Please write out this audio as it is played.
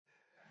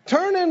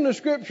Turn in the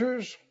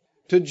scriptures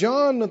to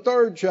John, the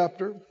 3rd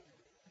chapter,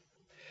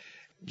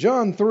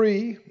 John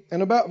 3,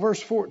 and about verse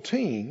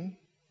 14.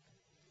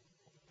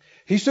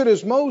 He said,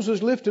 as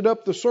Moses lifted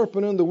up the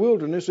serpent in the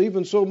wilderness,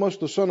 even so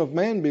must the Son of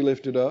Man be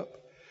lifted up,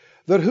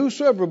 that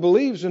whosoever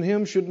believes in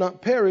him should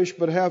not perish,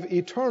 but have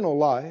eternal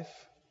life.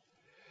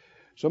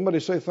 Somebody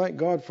say, thank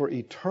God for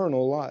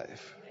eternal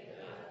life.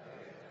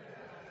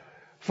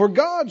 For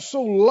God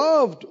so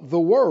loved the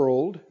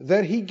world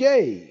that he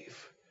gave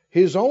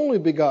his only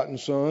begotten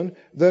Son,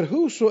 that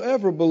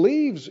whosoever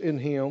believes in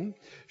him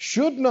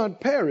should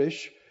not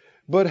perish,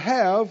 but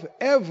have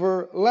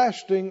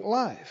everlasting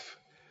life.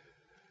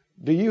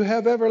 Do you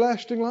have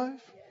everlasting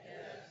life?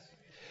 Yes.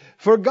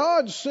 For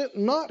God sent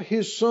not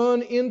his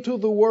Son into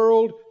the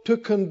world to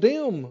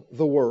condemn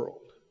the world,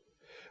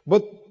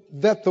 but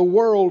that the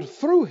world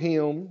through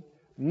him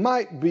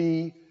might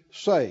be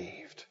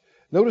saved.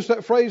 Notice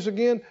that phrase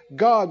again.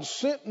 God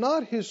sent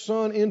not his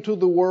Son into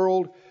the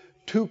world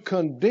to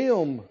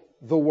condemn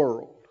the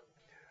world.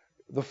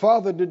 The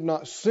Father did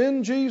not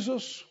send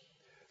Jesus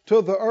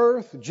to the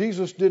earth.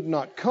 Jesus did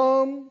not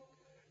come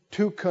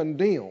to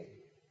condemn.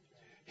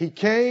 He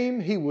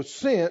came, he was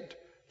sent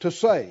to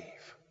save.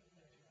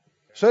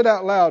 Say it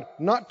out loud,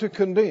 not to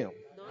condemn,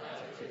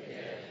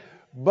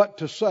 but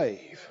to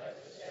save.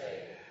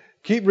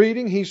 Keep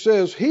reading. He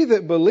says, he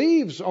that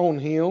believes on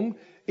him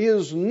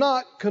is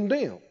not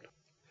condemned,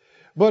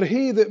 but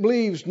he that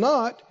believes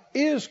not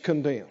is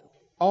condemned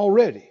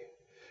already,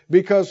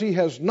 because he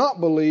has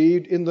not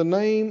believed in the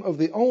name of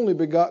the only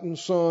begotten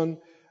Son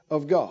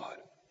of God.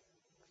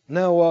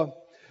 Now,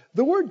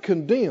 the word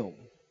condemn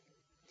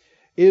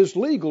is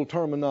legal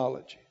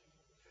terminology,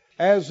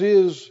 as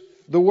is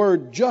the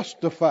word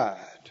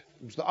justified.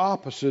 It's the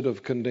opposite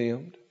of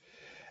condemned.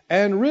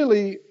 And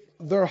really,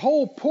 there are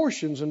whole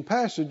portions and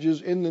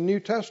passages in the New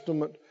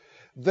Testament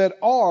that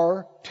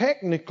are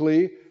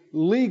technically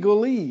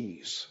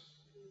legalese.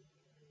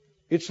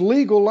 It's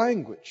legal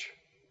language,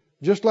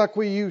 just like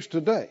we use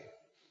today.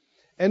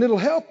 And it'll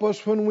help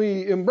us when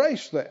we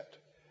embrace that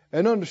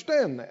and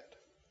understand that.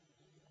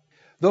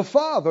 The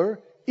Father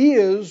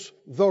is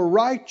the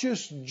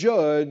righteous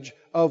judge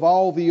of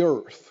all the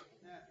earth.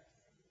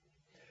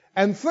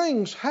 And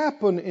things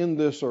happen in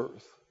this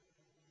earth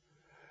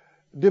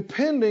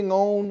depending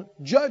on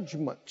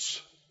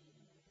judgments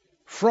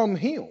from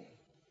him,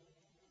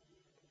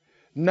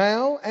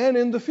 now and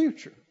in the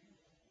future.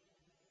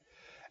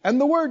 And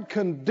the word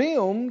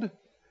condemned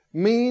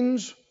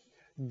means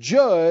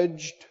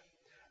judged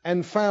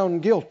and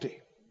found guilty.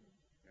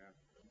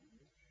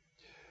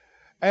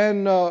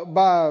 And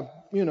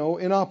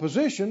in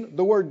opposition,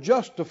 the word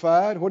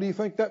justified, what do you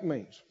think that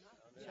means?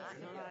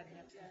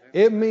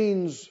 It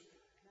means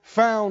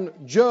found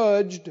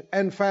judged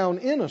and found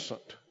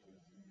innocent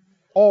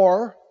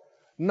or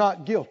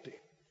not guilty.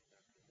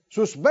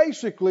 So it's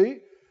basically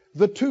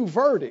the two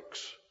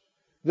verdicts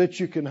that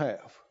you can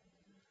have,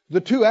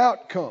 the two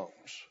outcomes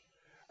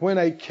when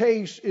a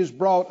case is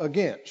brought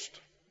against,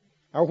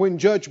 or when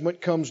judgment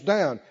comes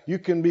down. You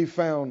can be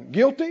found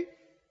guilty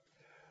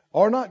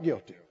or not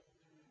guilty.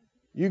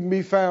 You can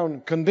be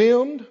found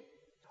condemned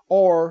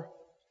or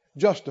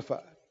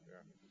justified.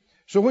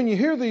 So when you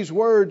hear these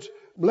words,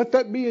 let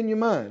that be in your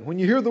mind. When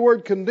you hear the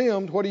word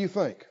condemned, what do you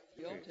think?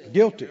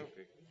 Guilty.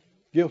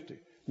 Guilty.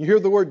 You hear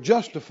the word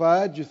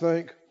justified, you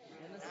think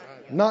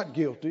not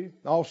guilty,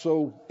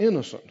 also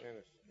innocent.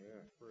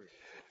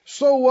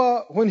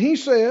 So when he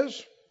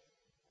says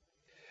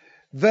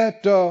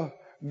that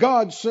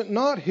God sent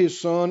not his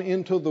Son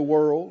into the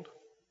world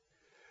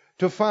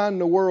to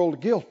find the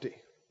world guilty,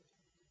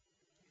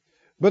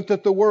 but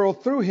that the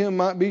world through him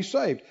might be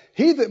saved.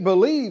 He that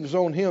believes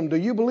on him, do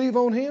you believe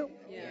on him?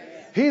 Yes.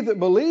 He that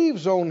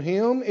believes on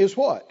him is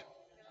what?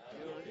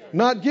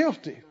 Not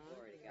guilty.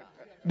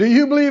 Do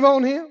you believe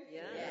on him?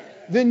 Yes.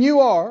 Then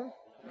you are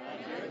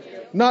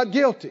not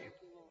guilty.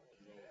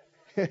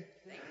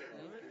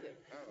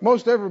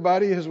 Most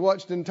everybody has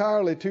watched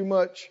entirely too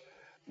much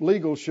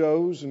legal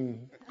shows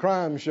and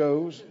crime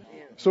shows.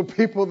 So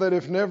people that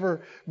have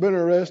never been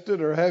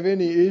arrested or have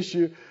any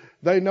issue,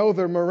 they know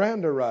their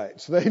Miranda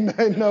rights. They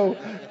know,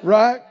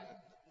 right?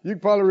 You can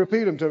probably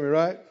repeat them to me,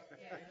 right?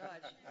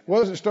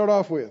 What does it start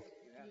off with?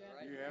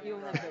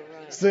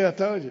 See, I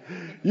told you.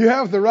 You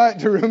have the right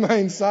to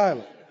remain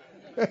silent.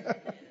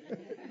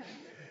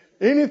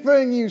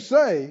 Anything you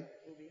say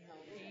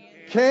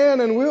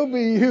can and will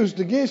be used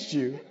against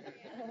you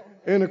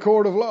in a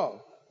court of law.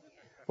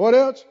 What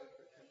else?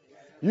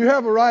 You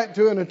have a right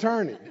to an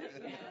attorney.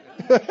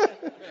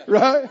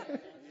 Right?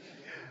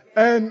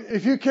 And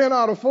if you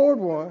cannot afford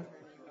one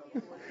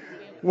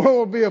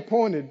will be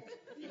appointed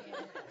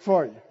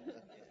for you.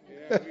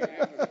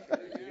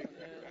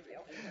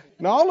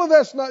 Now, all of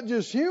that's not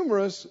just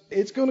humorous.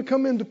 It's going to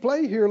come into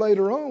play here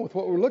later on with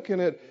what we're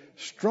looking at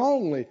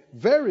strongly,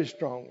 very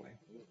strongly.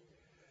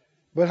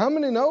 But how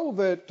many know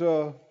that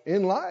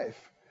in life,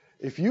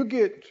 if you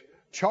get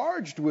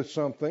charged with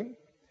something,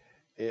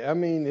 I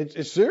mean,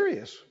 it's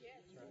serious.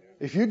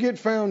 If you get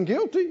found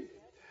guilty,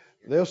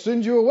 they'll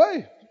send you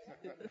away.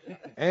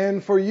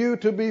 And for you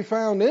to be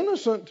found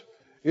innocent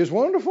is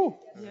wonderful.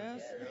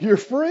 Yes. You're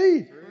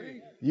free.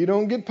 You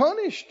don't get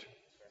punished.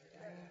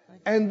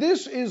 And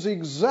this is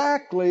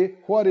exactly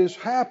what is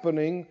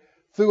happening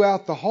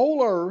throughout the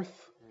whole earth,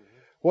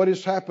 what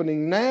is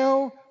happening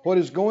now, what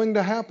is going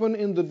to happen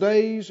in the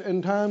days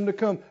and time to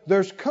come.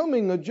 There's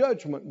coming a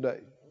judgment day.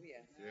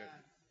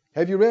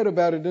 Have you read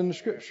about it in the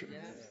Scripture?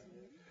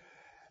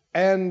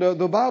 And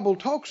the Bible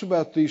talks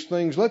about these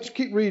things. Let's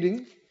keep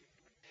reading.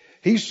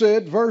 He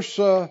said, verse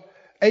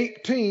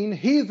 18,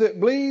 he that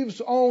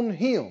believes on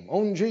Him,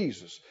 on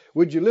Jesus.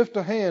 Would you lift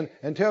a hand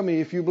and tell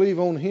me if you believe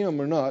on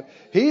Him or not?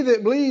 He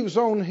that believes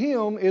on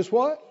Him is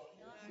what?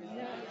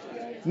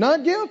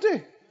 Not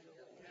guilty.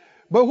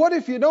 But what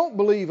if you don't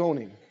believe on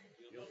Him?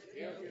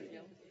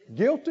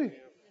 Guilty.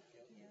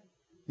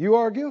 You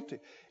are guilty.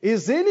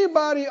 Is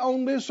anybody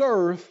on this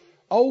earth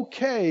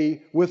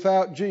okay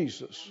without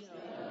Jesus?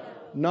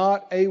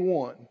 Not a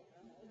one.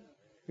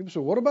 People say,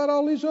 what about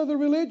all these other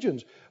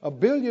religions? 1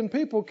 billion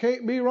people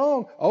can't be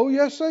wrong. Oh,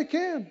 yes, they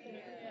can.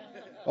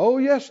 Oh,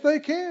 yes, they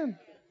can.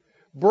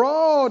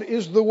 Broad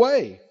is the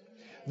way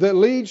that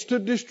leads to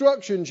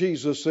destruction,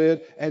 Jesus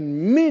said,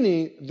 and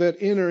many that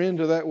enter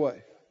into that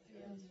way.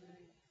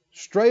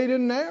 Straight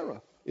and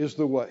narrow is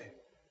the way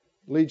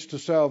leads to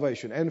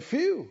salvation, and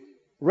few,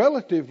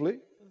 relatively,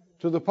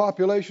 to the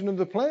population of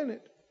the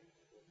planet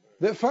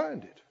that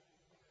find it.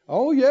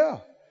 Oh, yeah.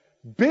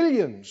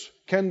 Billions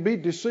can be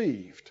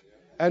deceived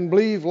and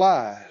believe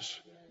lies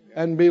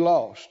and be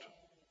lost.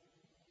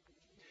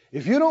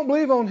 If you don't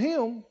believe on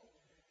Him,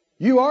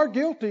 you are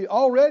guilty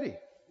already.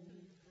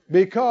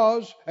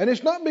 Because, and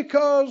it's not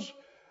because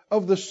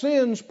of the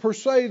sins per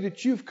se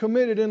that you've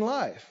committed in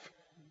life.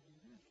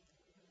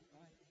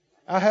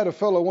 I had a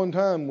fellow one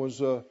time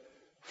was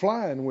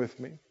flying with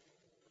me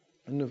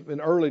in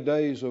the early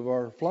days of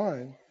our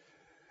flying.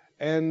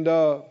 And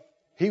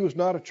he was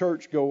not a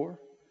churchgoer.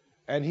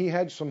 And he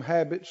had some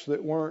habits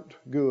that weren't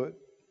good.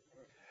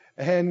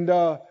 And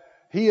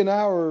he and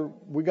I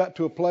we got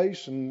to a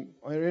place and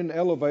we were in the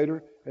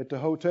elevator at the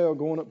hotel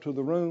going up to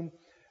the room.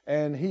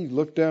 And he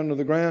looked down to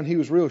the ground. He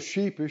was real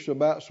sheepish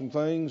about some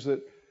things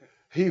that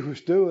he was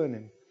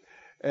doing.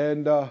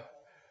 And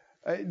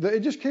it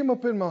just came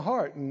up in my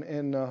heart.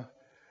 And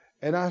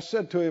I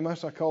said to him, I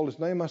called his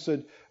name. I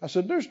said,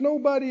 there's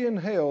nobody in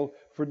hell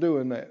for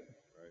doing that.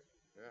 Right.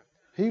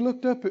 Yeah. He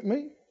looked up at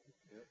me,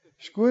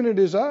 squinted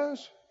his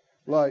eyes,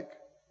 like,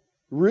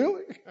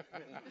 really?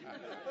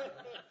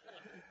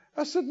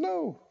 I said,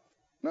 no.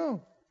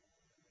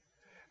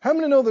 How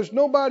many know there's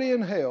nobody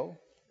in hell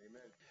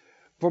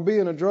for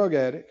being a drug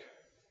addict,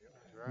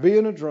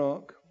 being a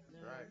drunk,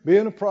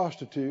 being a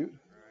prostitute,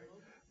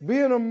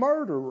 being a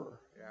murderer?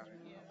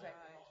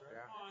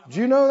 Do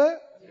you know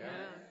that?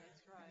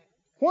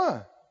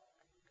 Why?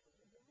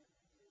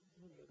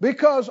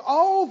 Because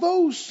all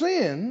those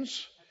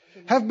sins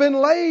have been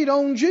laid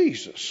on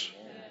Jesus.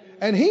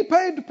 And He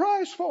paid the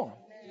price for them.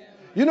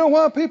 You know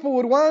why people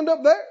would wind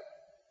up there?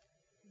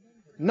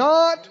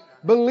 Not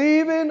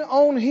believing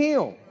on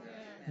Him.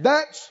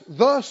 That's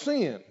the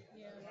sin.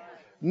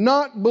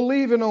 Not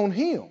believing on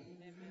Him.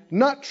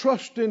 Not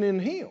trusting in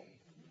Him.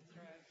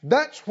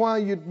 That's why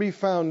you'd be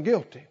found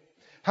guilty.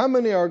 How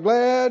many are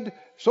glad,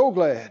 so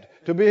glad,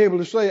 to be able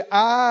to say,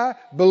 I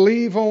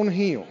believe on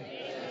Him.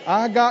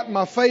 I got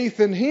my faith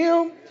in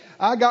Him.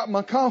 I got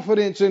my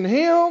confidence in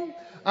Him.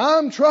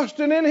 I'm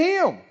trusting in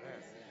Him.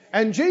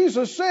 And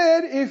Jesus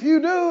said, if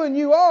you do and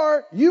you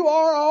are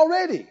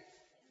already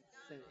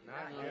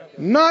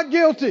not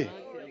guilty.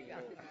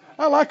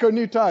 I like our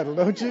new title,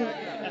 don't you?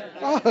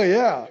 Oh,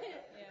 yeah.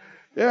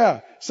 Yeah.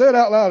 Say it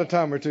out loud a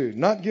time or two.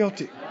 Not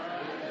guilty.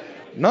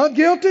 Not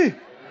guilty.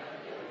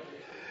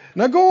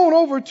 Now go on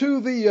over to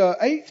the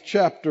 8th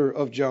chapter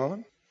of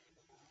John.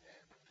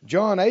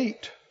 John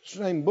 8,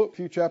 same book, a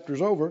few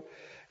chapters over.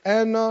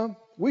 And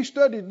we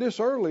studied this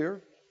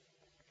earlier.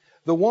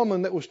 The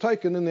woman that was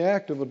taken in the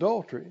act of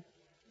adultery.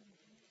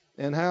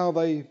 And how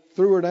they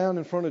threw her down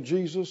in front of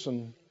Jesus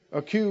and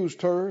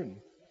accused her and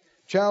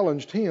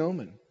challenged Him.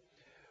 And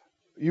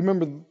you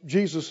remember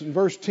Jesus in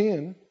verse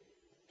 10.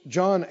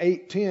 John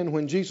 8:10,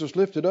 when Jesus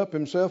lifted up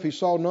Himself, He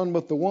saw none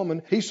but the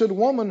woman. He said,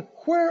 woman,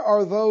 where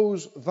are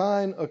those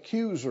thine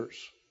accusers?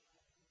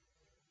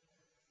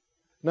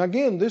 Now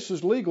again, this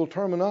is legal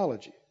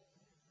terminology.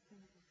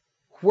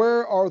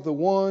 Where are the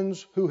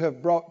ones who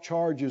have brought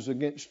charges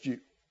against you?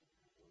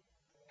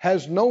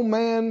 Has no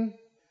man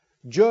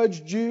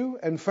judged you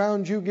and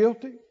found you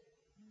guilty?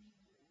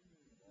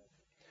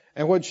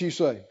 And what'd she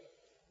say?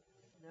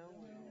 No.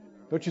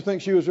 Don't you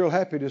think she was real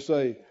happy to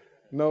say,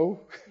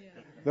 no?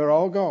 They're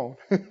all gone.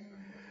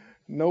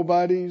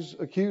 Nobody's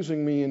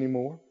accusing me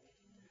anymore.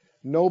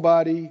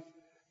 Nobody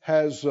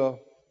has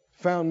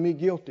found me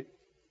guilty.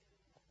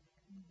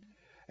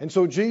 And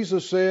so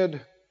Jesus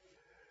said,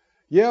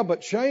 yeah,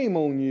 but shame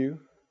on you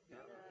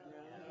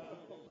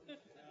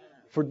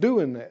for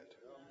doing that.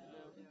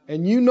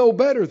 And you know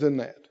better than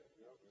that.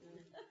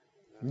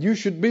 You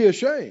should be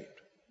ashamed.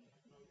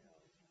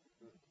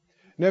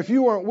 Now, if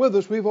you weren't with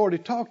us, we've already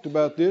talked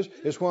about this.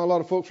 It's why a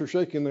lot of folks are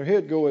shaking their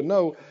head going,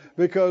 no,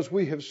 because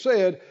we have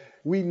said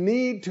we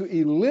need to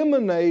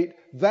eliminate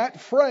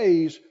that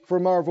phrase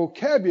from our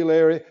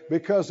vocabulary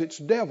because it's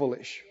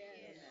devilish.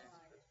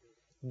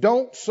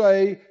 Don't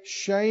say,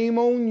 shame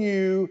on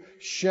you,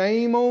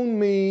 shame on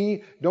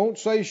me. Don't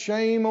say,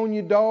 shame on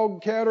your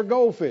dog, cat, or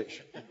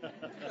goldfish.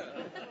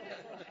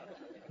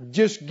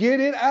 Just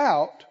get it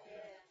out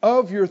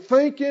of your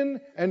thinking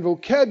and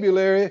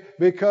vocabulary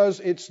because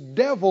it's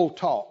devil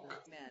talk.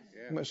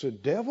 It's a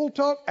devil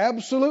talk?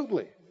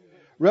 Absolutely.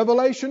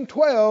 Revelation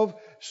 12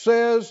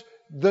 says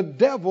the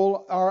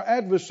devil, our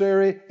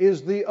adversary,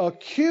 is the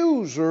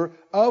accuser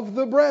of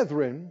the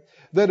brethren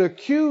that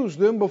accuse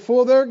them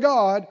before their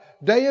God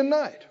day and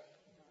night.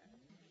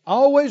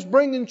 Always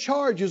bringing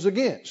charges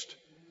against.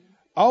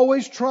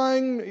 Always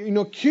trying,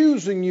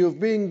 accusing you of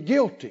being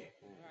guilty.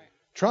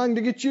 Trying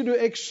to get you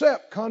to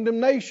accept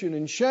condemnation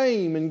and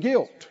shame and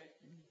guilt.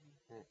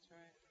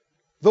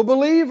 The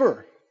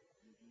believer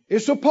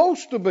is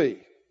supposed to be,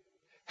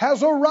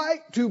 has a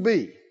right to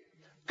be,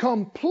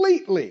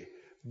 completely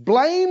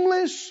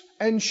blameless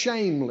and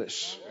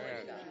shameless.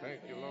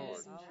 Thank you, Lord.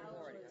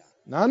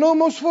 Now, I know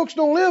most folks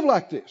don't live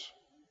like this.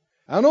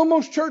 I know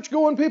most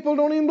church-going people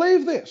don't even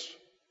believe this.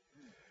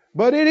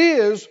 But it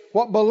is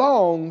what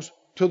belongs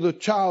to the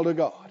child of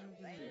God.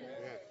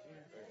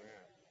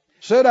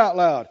 Say it out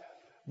loud.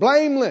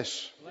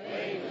 Blameless.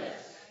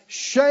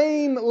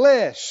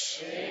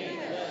 Shameless.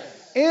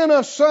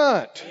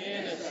 Innocent.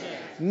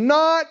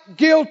 Not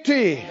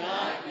guilty.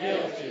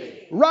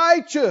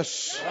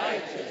 Righteous.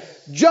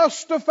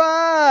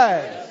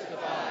 Justified.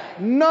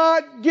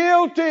 Not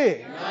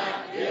guilty.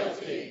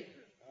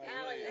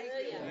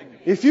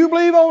 If you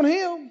believe on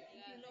Him,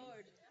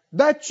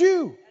 that's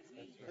you.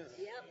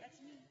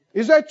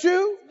 Is that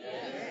you?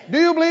 Do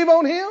you believe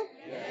on Him?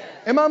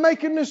 Am I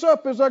making this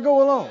up as I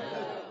go along?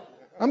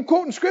 I'm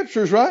quoting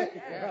scriptures, right?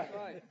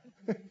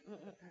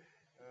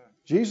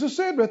 Jesus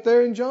said right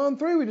there in John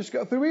 3, we just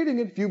got through reading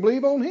it, if you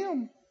believe on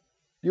Him,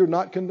 you're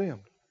not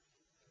condemned.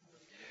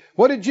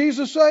 What did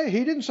Jesus say?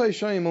 He didn't say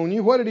shame on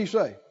you. What did He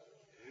say?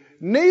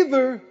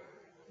 Neither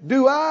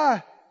do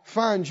I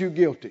find you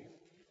guilty.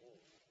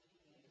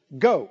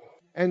 Go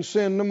and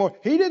sin no more.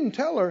 He didn't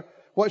tell her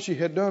what she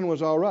had done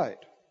was all right.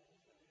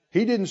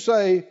 He didn't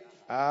say,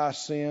 I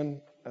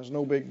sin, that's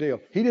no big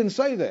deal. He didn't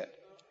say that.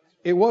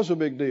 It was a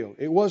big deal.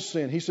 It was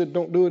sin. He said,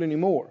 don't do it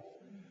anymore.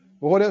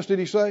 But what else did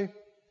He say?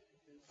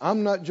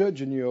 I'm not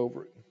judging you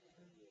over it.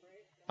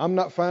 I'm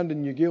not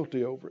finding you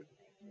guilty over it.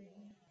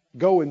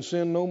 Go and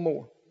sin no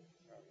more.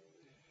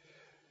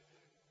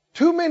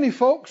 Too many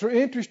folks are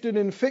interested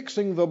in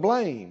fixing the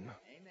blame.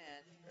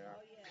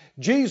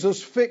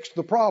 Jesus fixed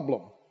the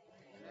problem.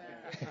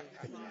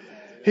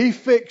 He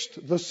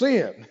fixed the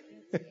sin.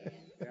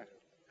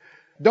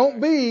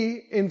 Don't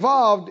be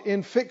involved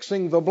in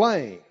fixing the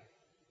blame.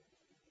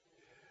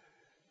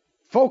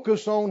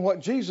 Focus on what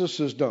Jesus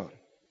has done.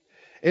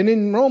 And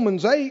in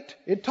Romans 8,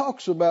 it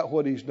talks about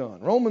what He's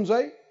done. Romans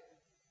 8,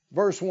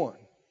 verse 1.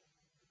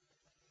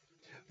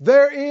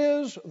 There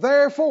is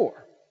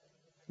therefore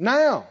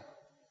now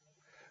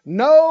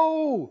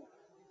no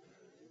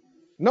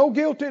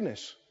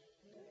guiltiness.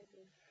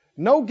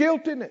 No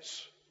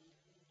guiltiness.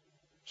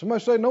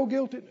 Somebody say no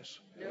guiltiness.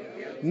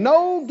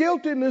 No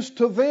guiltiness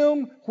to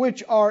them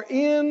which are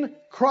in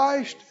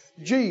Christ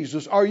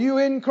Jesus. Are you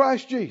in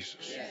Christ Jesus?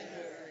 Yes.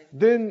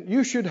 Then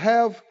you should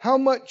have how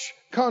much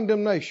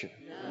condemnation?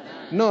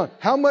 None.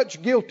 How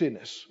much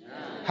guiltiness?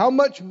 None. How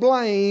much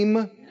blame?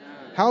 None.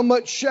 How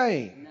much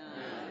shame?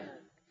 None.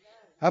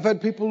 I've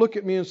had people look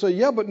at me and say,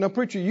 yeah, but now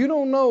preacher, you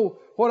don't know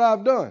what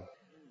I've done.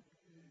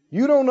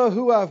 You don't know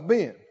who I've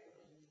been.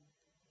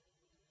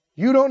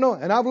 You don't know.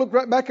 And I've looked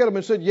right back at them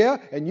and said, yeah,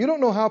 and you don't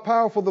know how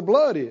powerful the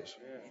blood is.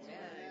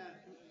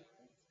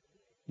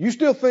 You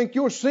still think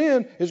your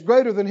sin is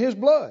greater than His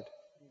blood.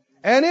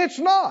 And it's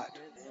not.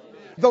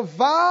 The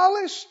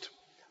vilest,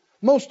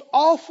 most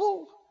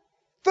awful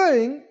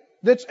thing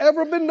that's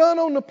ever been done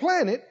on the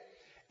planet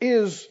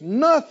is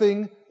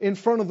nothing in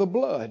front of the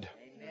blood.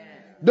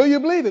 Do you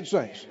believe it,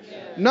 saints?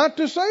 Not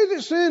to say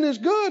that sin is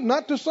good,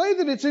 not to say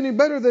that it's any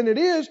better than it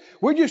is.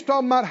 We're just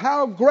talking about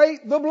how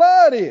great the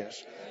blood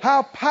is,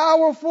 how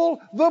powerful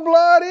the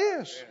blood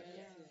is.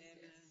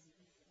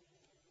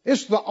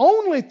 It's the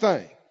only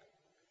thing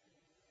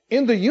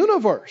in the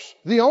universe,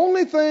 the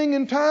only thing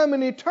in time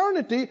and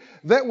eternity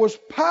that was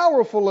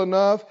powerful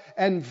enough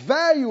and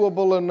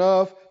valuable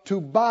enough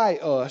to buy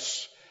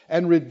us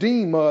and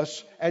redeem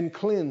us and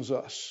cleanse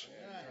us.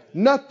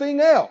 Nothing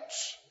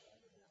else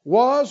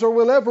was or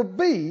will ever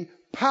be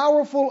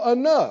powerful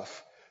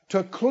enough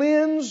to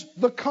cleanse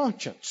the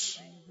conscience,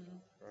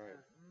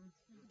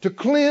 to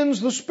cleanse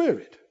the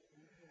spirit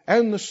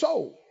and the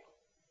soul,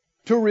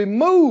 to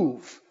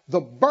remove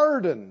the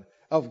burden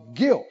of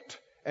guilt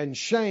and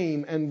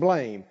shame and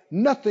blame.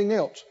 Nothing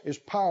else is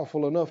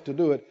powerful enough to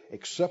do it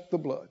except the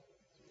blood.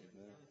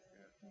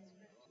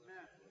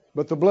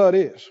 But the blood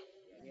is.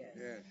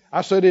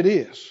 I said it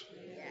is.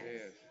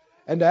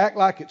 And to act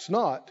like it's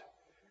not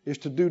is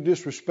to do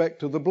disrespect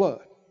to the blood.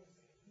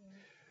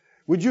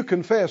 Would you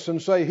confess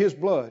and say, His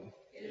blood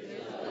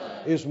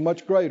is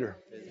much greater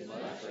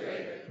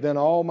than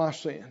all my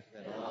sin?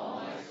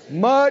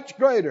 Much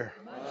greater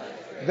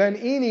than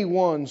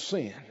anyone's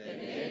sin.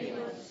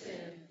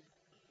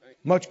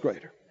 Much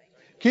greater.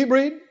 Keep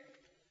reading.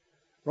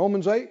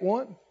 Romans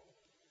 8:1.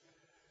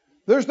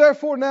 There's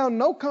therefore now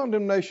no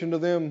condemnation to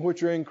them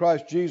which are in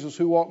Christ Jesus,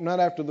 who walk not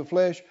after the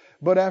flesh,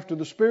 but after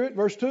the Spirit.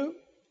 Verse 2.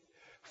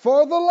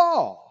 For the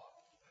law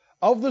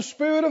of the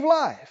Spirit of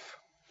life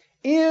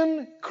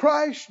in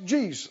Christ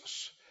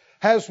Jesus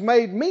has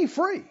made me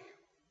free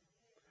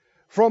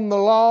from the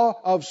law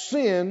of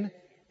sin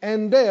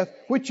and death,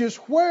 which is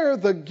where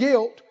the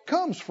guilt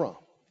comes from.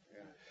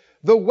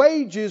 The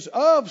wages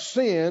of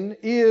sin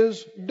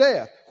is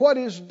death. What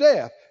is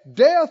death?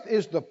 Death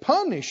is the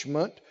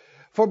punishment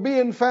for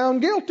being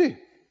found guilty.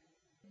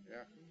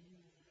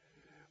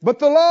 But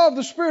the law of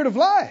the Spirit of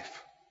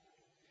life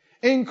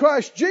in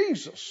Christ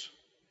Jesus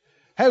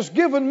has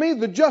given me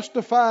the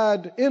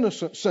justified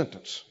innocent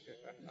sentence,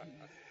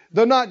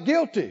 the not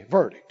guilty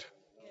verdict.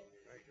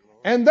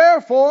 And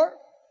therefore,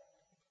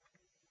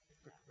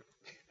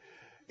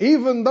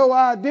 even though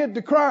I did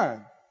the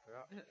crime,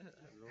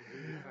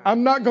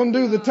 I'm not going to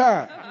do the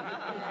time.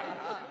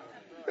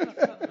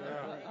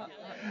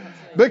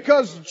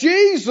 Because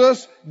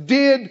Jesus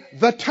did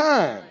the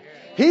time.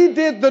 He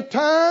did the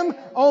time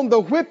on the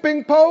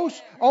whipping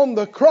post, on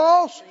the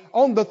cross,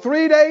 on the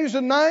 3 days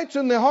and nights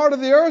in the heart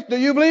of the earth. Do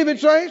you believe it,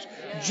 saints?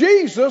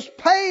 Jesus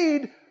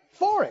paid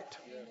for it.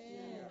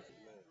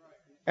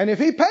 And if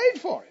He paid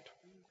for it,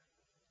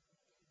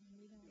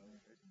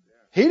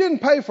 He didn't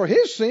pay for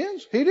His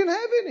sins. He didn't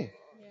have any.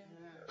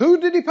 Who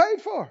did He pay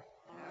for?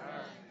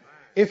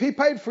 If He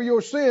paid for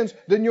your sins,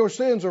 then your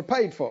sins are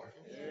paid for.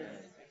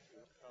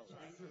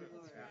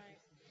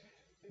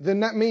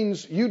 Then that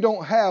means you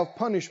don't have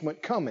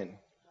punishment coming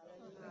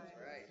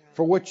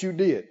for what you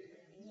did.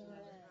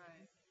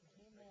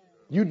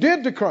 You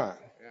did the crime,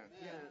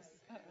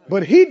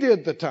 but He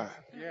did the time.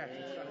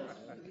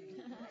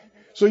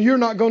 So you're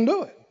not going to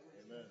do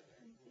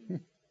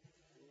it.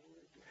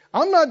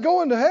 I'm not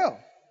going to hell.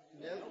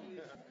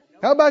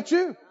 How about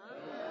you?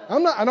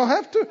 I don't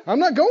have to. I'm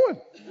not going.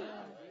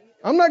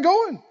 I'm not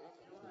going.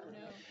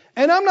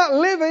 And I'm not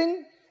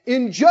living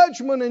in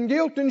judgment and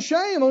guilt and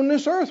shame on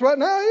this earth right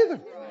now either.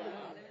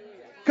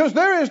 Because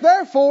there is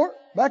therefore,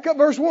 back up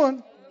verse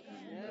 1.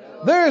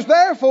 There is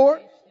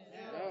therefore,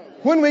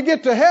 when we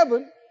get to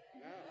heaven,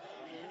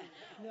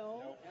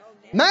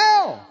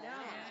 now,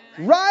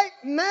 right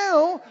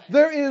now,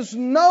 there is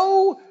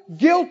no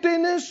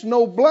guiltiness,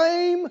 no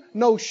blame,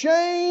 no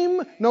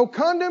shame, no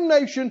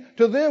condemnation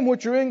to them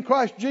which are in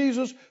Christ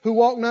Jesus, who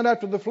walk not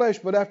after the flesh,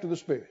 but after the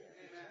Spirit.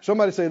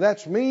 Somebody say,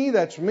 that's me,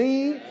 that's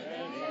me.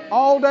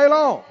 All day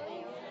long.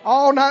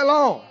 All night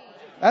long.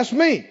 That's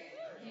me.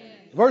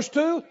 Verse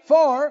 2,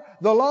 for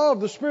the law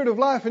of the Spirit of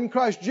life in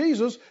Christ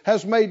Jesus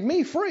has made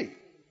me free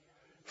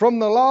from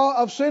the law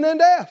of sin and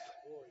death.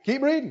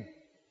 Keep reading.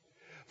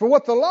 For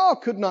what the law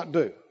could not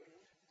do,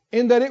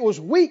 in that it was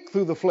weak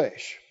through the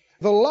flesh,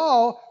 the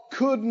law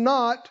could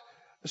not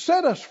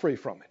set us free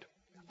from it.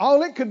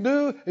 All it could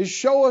do is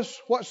show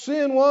us what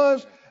sin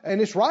was,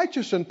 and it's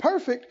righteous and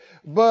perfect,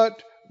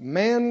 but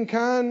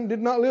mankind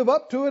did not live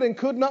up to it and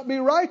could not be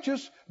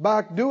righteous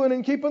by doing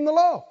and keeping the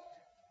law.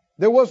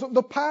 There wasn't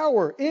the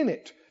power in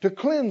it to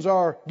cleanse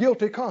our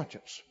guilty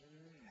conscience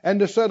and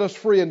to set us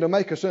free and to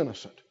make us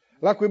innocent.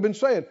 Like we've been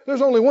saying,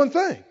 there's only one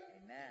thing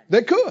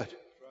that could.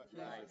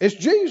 It's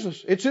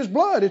Jesus. It's His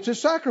blood. It's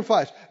His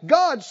sacrifice.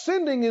 God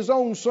sending His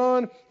own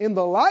Son in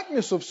the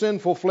likeness of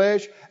sinful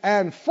flesh,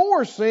 and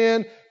for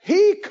sin,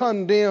 He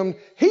condemned,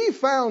 He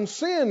found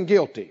sin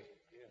guilty.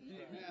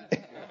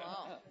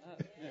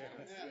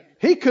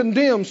 He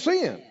condemned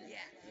sin.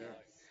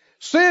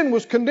 Sin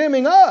was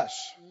condemning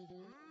us.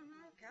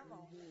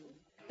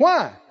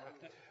 Why?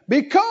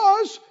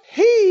 Because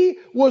He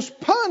was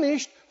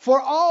punished for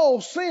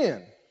all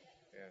sin.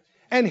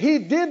 And He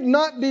did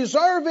not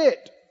deserve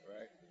it.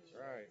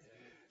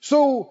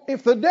 So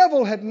if the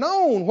devil had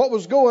known what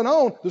was going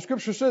on, the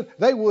Scripture said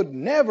they would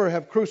never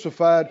have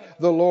crucified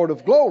the Lord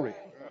of glory.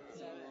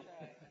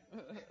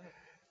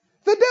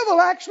 The devil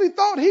actually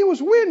thought he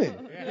was winning.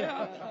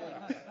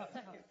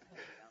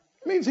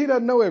 Means he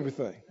doesn't know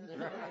everything.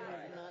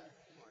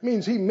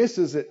 Means he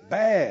misses it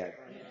bad.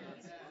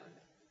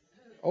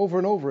 Over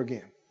and over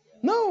again.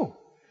 No.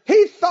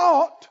 He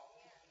thought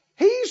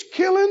he's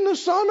killing the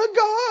Son of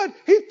God.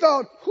 He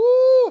thought,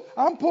 whoo,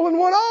 I'm pulling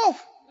one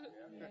off.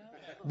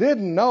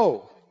 Didn't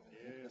know.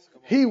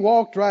 He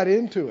walked right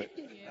into it.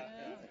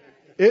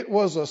 It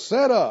was a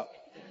setup.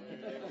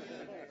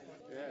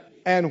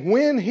 And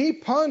when He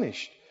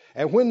punished,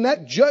 and when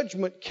that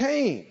judgment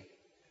came,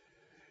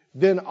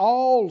 then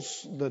all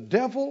the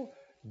devil,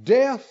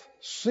 death,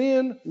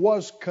 sin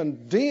was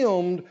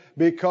condemned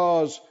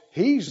because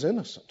He's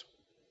innocent.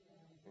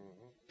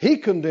 He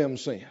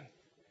condemned sin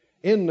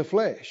in the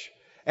flesh.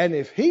 And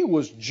if He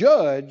was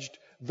judged,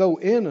 though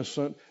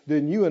innocent,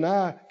 then you and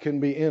I can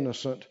be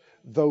innocent,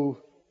 though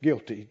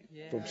guilty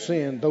from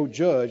sin, though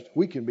judged,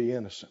 we can be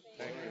innocent.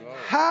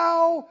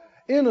 How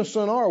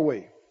innocent are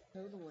we?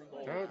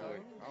 Totally.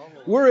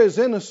 We're as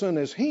innocent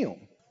as Him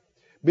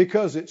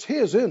because it's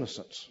His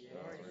innocence.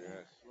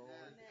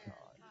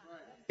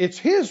 It's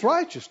His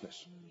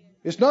righteousness.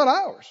 It's not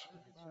ours.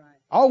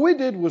 All we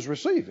did was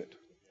receive it.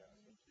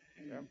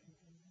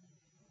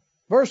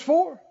 Verse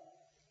 4.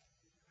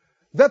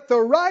 That the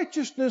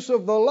righteousness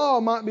of the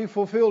law might be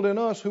fulfilled in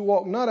us who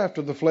walk not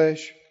after the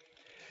flesh,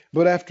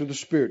 but after the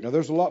Spirit. Now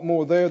there's a lot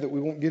more there that we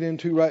won't get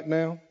into right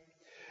now.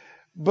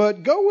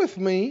 But go with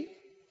me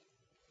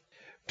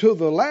to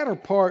the latter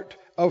part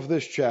of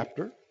this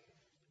chapter.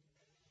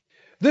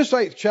 This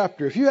 8th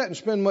chapter, if you hadn't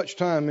spent much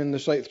time in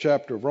this 8th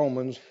chapter of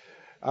Romans,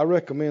 I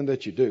recommend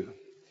that you do.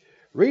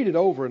 Read it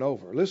over and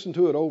over. Listen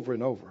to it over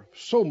and over.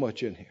 So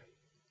much in here.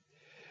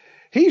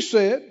 He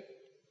said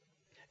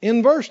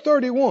in verse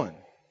 31,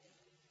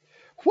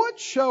 what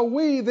shall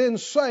we then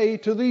say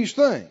to these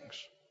things?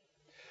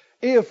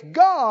 If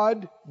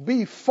God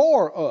be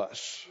for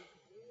us,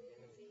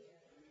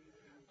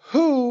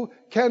 who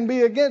can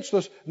be against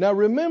us? Now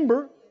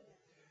remember,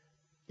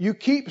 you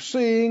keep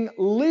seeing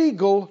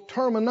legal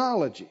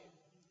terminology.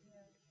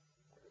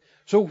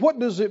 So what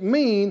does it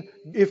mean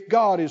if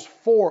God is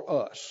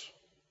for us?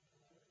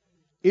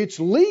 It's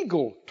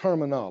legal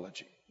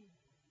terminology.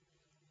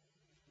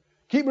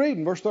 Keep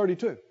reading, verse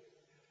 32.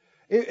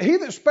 He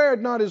that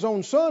spared not his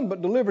own son,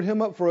 but delivered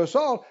him up for us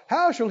all,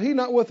 how shall he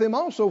not with him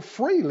also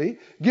freely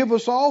give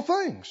us all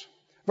things?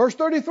 Verse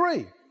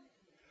 33.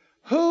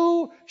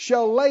 Who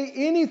shall lay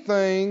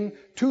anything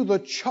to the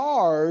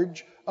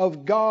charge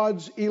of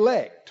God's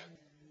elect?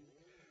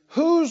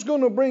 Who's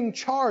going to bring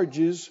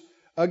charges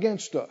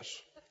against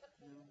us?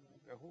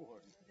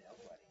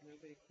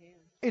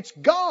 It's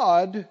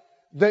God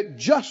that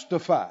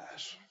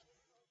justifies.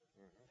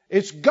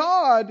 It's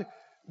God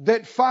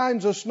that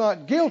finds us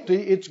not guilty.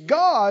 It's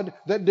God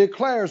that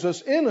declares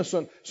us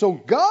innocent. So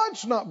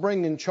God's not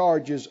bringing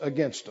charges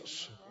against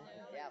us.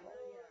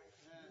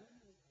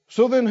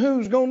 So then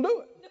who's going to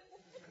do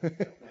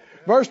it?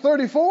 Verse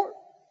 34.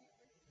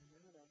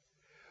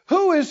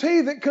 Who is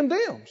he that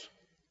condemns?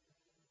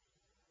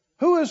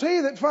 Who is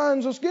he that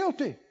finds us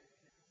guilty?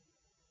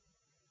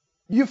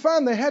 You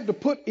find they had to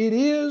put "it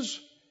is"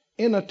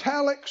 in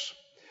italics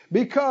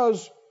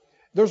because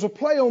there's a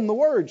play on the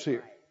words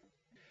here.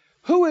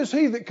 Who is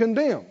he that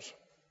condemns?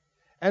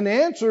 And the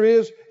answer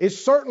is,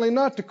 it's certainly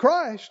not the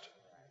Christ,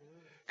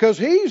 because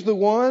He's the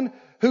one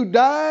who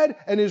died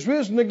and is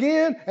risen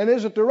again and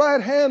is at the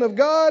right hand of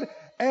God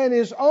and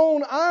is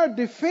on our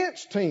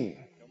defense team.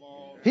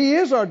 He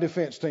is our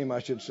defense team, I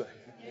should say.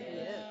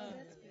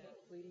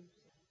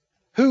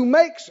 Who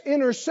makes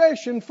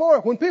intercession for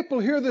us. When people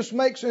hear this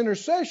makes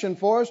intercession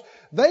for us,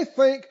 they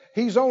think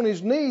He's on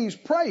His knees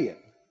praying.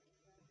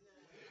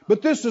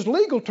 But this is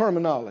legal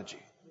terminology.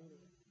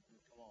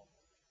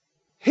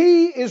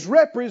 He is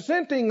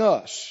representing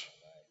us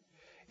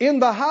in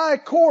the high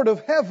court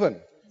of heaven.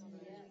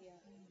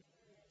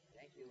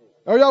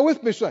 Are y'all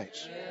with me,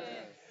 saints?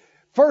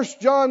 1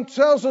 John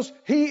tells us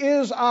He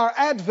is our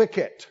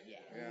advocate.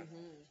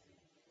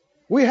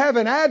 We have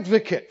an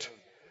advocate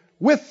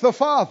with the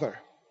Father,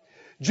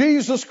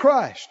 Jesus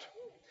Christ.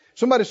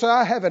 Somebody say,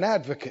 I have an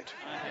advocate.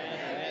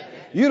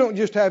 You don't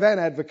just have an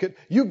advocate,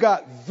 you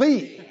got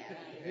the.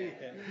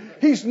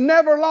 He's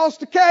never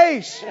lost a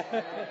case.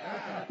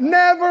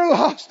 Never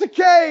lost a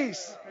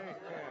case.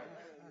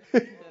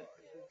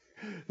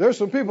 There's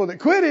some people that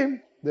quit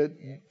Him that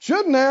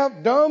shouldn't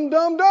have.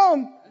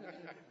 Dumb.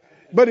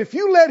 But if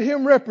you let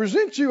Him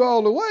represent you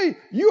all the way,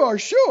 you are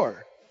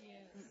sure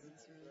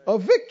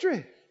of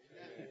victory.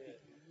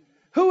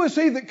 Who is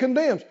he that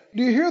condemns?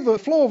 Do you hear the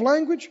flow of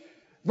language?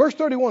 Verse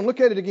 31,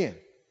 look at it again.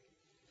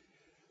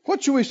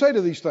 What should we say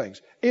to these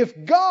things?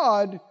 If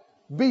God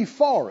be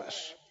for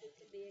us,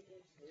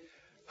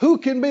 who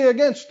can be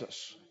against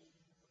us?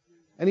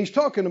 And he's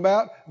talking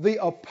about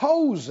the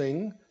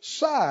opposing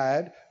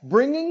side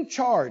bringing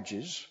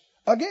charges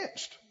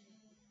against.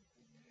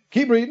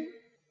 Keep reading.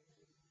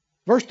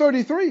 Verse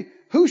 33,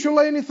 who shall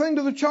lay anything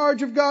to the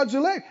charge of God's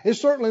elect?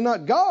 It's certainly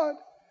not God.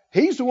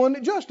 He's the one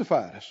that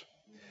justified us.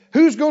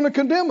 Who's going to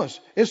condemn us?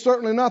 It's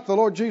certainly not the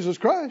Lord Jesus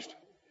Christ.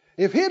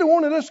 If He'd have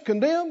wanted us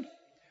condemned,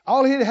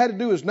 all He'd have had to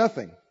do is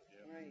nothing.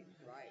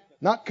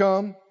 Not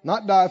come,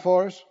 not die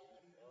for us,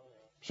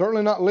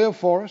 certainly not live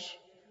for us,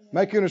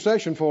 make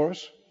intercession for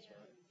us.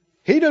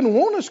 He doesn't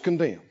want us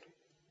condemned.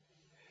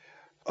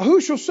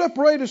 Who shall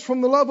separate us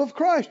from the love of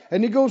Christ?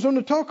 And he goes on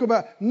to talk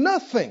about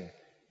nothing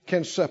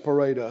can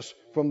separate us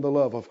from the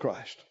love of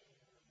Christ.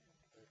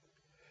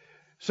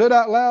 Said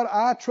out loud,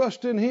 I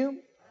trust in Him.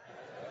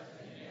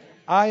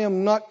 I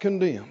am not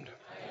condemned.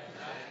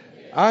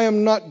 I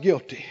am not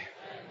guilty.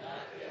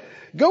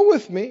 Go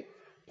with me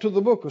to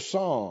the book of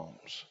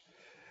Psalms.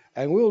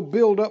 And we'll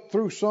build up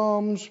through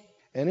Psalms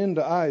and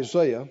into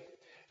Isaiah.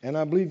 And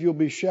I believe you'll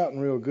be shouting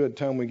real good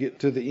time we get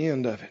to the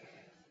end of it.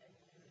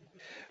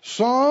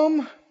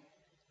 Psalm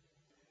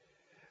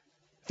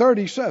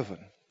 37.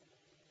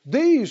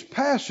 These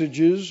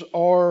passages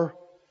are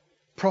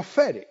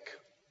prophetic.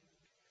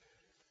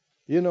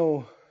 You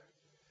know,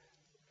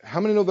 how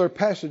many know there are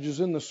passages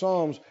in the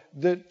Psalms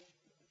that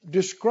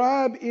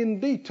describe in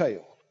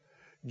detail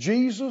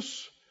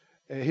Jesus,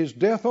 his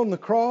death on the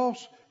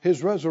cross,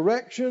 his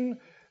resurrection.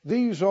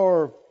 These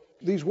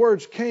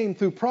words came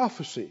through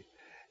prophecy.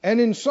 And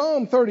in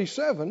Psalm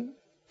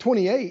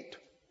 37:28,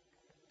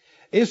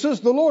 it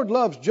says, the Lord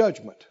loves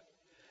judgment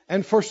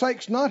and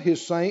forsakes not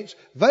his saints.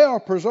 They are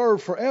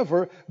preserved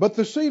forever, but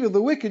the seed of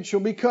the wicked shall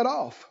be cut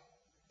off.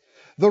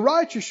 The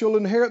righteous shall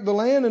inherit the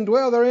land and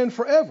dwell therein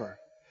forever.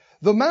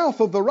 The mouth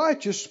of the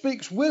righteous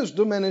speaks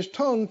wisdom, and his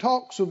tongue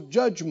talks of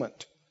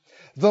judgment.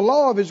 The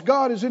law of his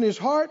God is in his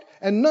heart,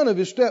 and none of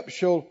his steps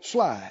shall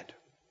slide.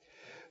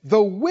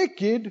 The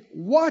wicked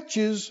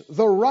watches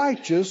the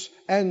righteous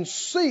and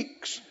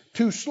seeks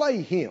to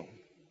slay him.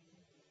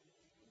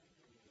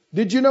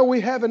 Did you know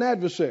we have an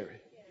adversary?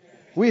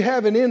 We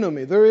have an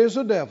enemy. There is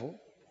a devil.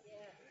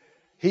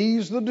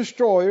 He's the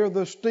destroyer,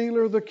 the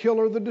stealer, the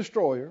killer, the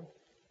destroyer.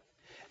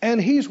 And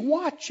he's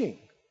watching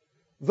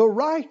the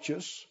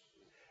righteous,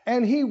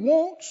 and he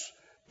wants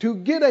to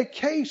get a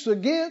case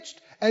against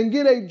and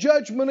get a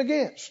judgment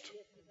against.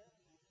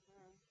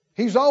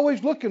 He's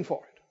always looking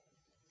for it.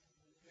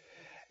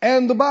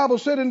 And the Bible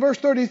said in verse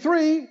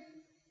 33,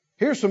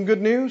 here's some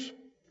good news.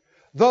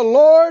 The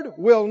Lord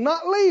will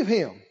not leave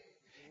him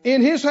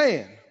in his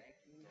hand,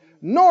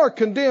 nor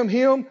condemn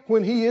him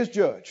when he is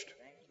judged.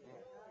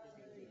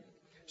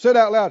 Say it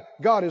out loud,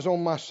 God is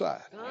on my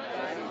side.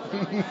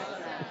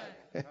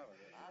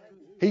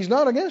 He's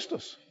not against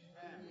us.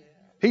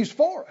 He's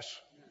for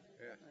us.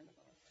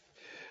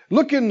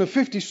 Look in the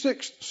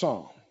 56th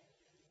Psalm.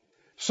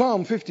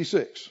 Psalm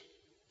 56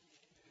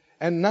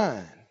 and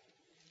 9.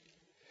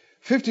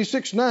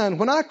 56:9.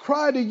 When I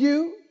cry to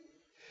you,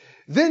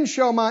 then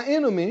shall my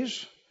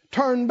enemies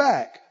turn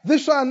back.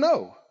 This I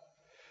know,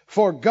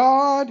 for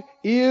God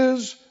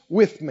is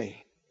with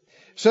me.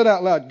 Say it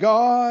out loud,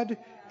 God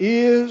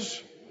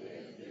is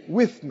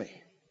with me.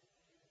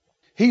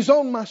 He's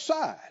on my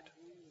side.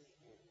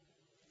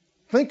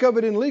 Think of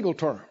it in legal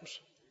terms,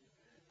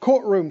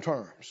 courtroom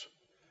terms.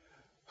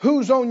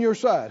 Who's on your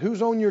side?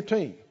 Who's on your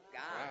team?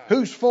 God.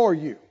 Who's for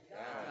you? God.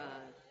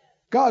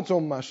 God's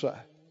on my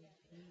side.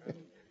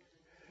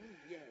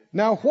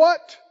 Now,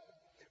 what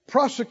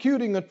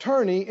prosecuting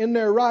attorney in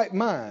their right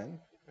mind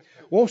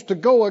wants to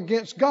go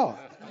against God?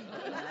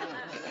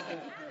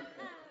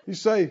 You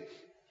say,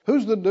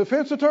 who's the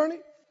defense attorney?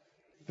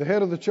 The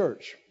head of the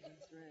church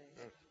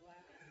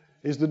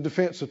is the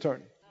defense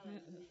attorney.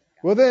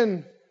 Well,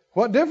 then,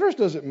 what difference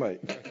does it make?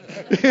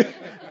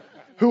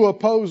 Who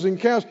opposing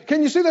counsel?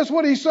 Can you see that's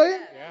what he's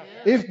saying?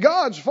 Yeah. If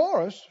God's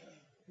for us,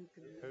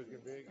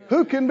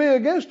 who can be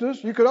against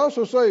us? You could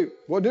also say,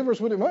 what difference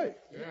would it make?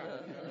 Yeah.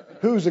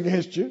 Who's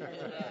against you?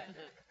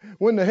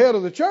 When the head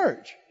of the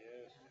church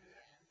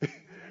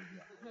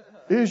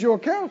is your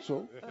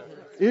counsel,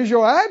 is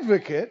your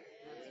advocate,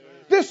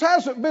 this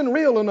hasn't been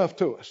real enough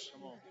to us.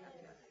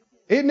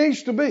 It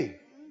needs to be.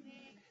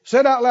 Say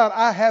it out loud,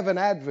 I have an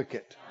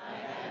advocate.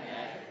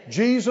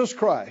 Jesus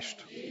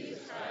Christ.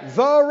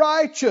 The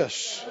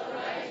righteous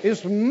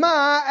is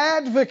my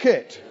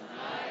advocate.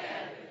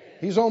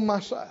 He's on my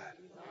side.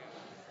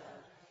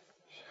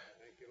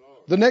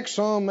 The next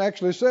psalm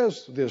actually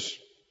says this.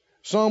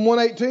 Psalm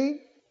 118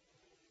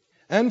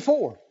 and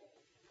 4.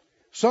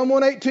 Psalm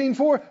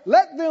 118:4.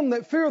 Let them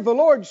that fear the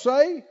Lord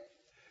say,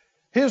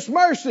 his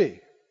mercy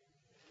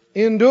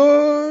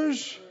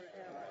endures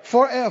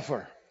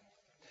forever.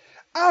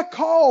 I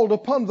called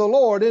upon the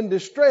Lord in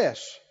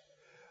distress.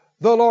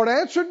 The Lord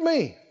answered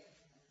me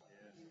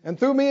and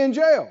threw me in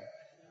jail.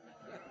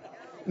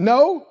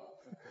 No,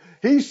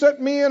 he set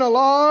me in a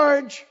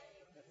large,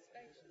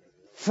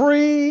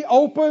 free,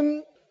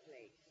 open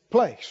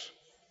place.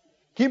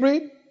 Keep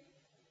reading.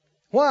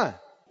 Why?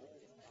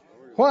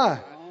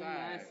 Why?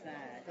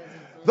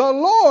 The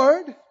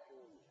Lord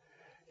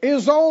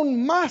is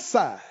on my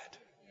side.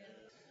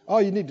 Oh,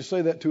 you need to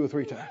say that 2 or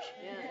 3 times.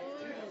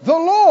 The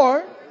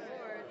Lord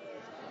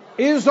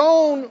is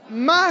on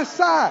my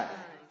side.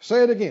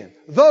 Say it again.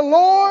 The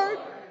Lord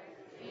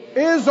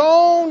is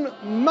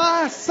on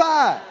my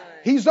side.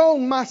 He's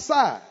on my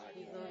side.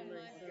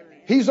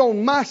 He's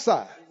on my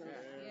side.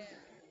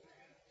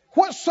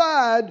 What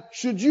side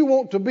should you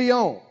want to be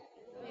on?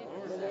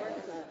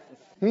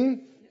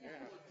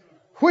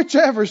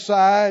 Whichever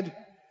side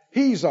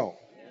he's on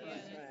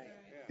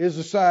is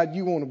the side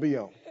you want to be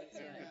on.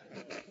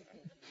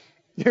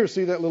 You ever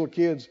see that little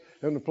kids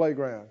in the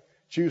playground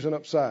choosing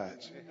up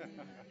sides?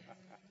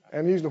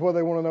 And usually what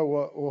they want to know,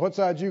 well, what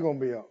side you going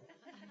to be on?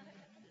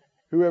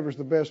 Whoever's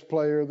the best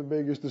player, the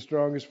biggest, the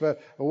strongest, fat,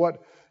 or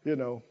what,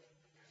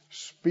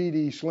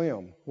 Speedy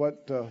Slim,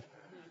 what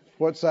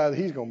side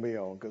he's going to be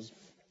on? Because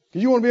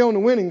you want to be on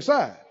the winning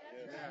side.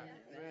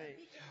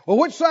 Well,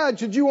 which side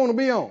should you want to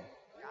be on?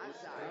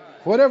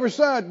 Whatever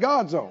side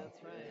God's on.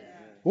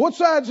 What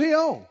side's he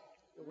on?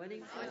 The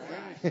winning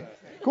side.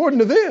 According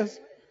to this,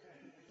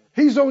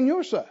 he's on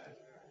your side.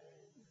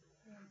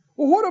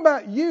 Well, what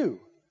about you?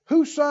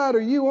 Whose side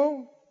are you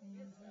on?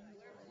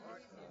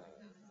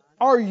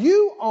 Are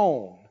you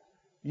on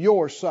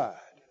your side?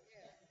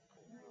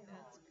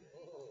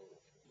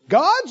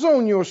 God's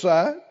on your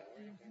side.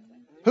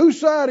 Whose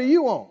side are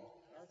you on?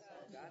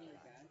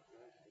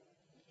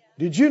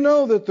 Did you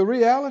know that the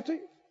reality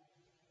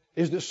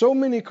is that so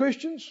many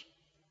Christians,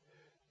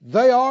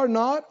 they are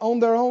not on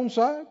their own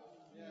side?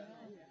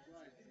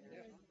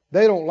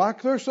 They don't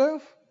like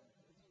themselves.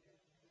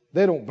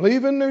 They don't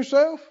believe in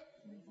themselves.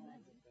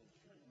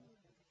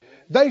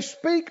 They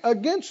speak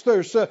against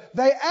themselves.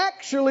 They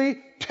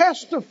actually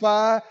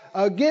testify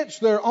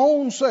against their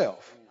own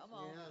self.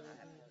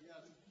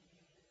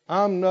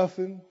 I'm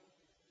nothing.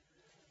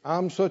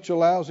 I'm such a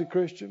lousy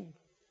Christian.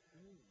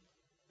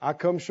 I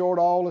come short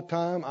all the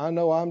time. I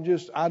know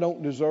I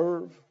don't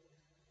deserve.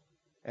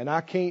 And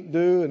I can't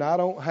do and I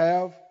don't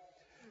have.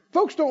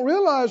 Folks don't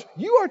realize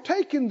you are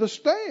taking the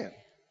stand.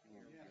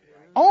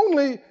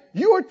 Only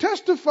you are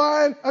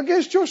testifying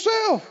against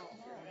yourself.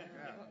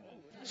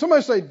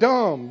 Somebody say,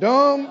 dumb,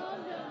 dumb,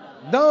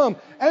 dumb.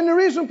 And the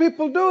reason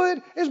people do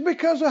it is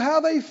because of how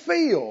they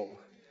feel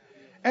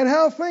and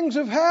how things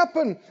have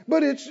happened.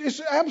 But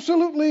it's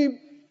absolutely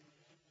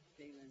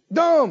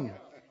dumb.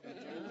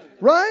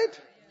 Right?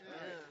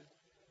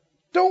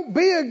 Don't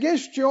be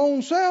against your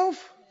own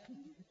self.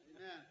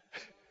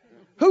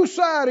 Whose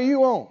side are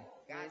you on?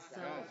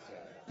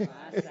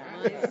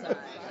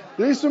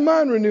 There's some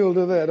mind renewal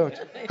to that, don't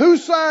you?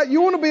 Whose side?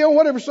 You want to be on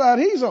whatever side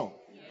he's on.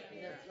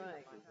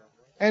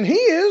 And he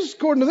is,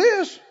 according to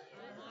this,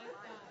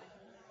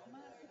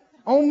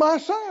 on my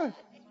side.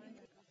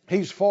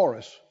 He's for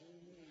us.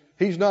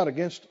 He's not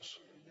against us.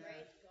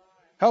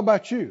 How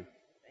about you?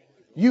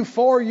 You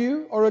for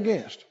you or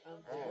against?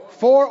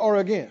 For or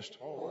against?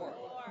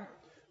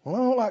 Well, I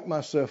don't like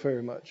myself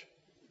very much.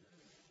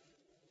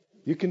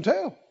 You can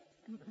tell.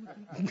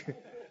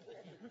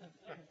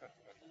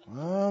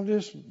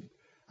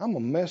 I'm a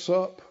mess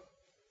up.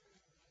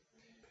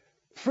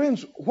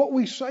 Friends, what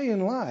we say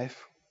in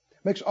life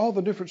makes all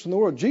the difference in the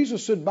world.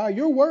 Jesus said, by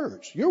your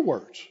words,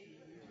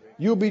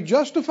 you'll be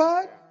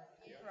justified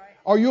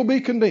or you'll be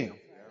condemned.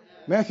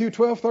 Matthew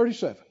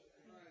 12:37.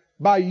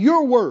 By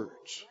your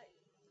words.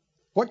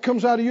 What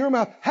comes out of your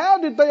mouth? How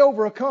did they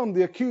overcome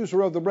the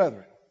accuser of the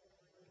brethren?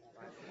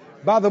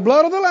 By the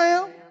blood of the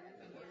Lamb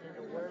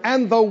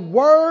and the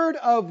word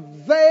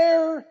of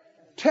their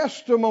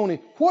testimony.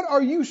 What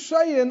are you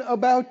saying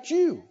about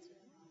you?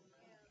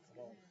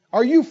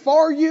 Are you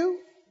for you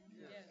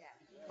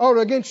or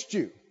against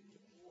you?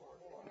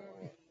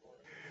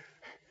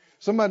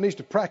 Somebody needs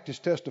to practice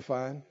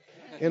testifying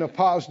in a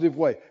positive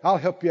way. I'll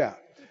help you out.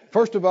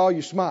 First of all,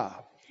 you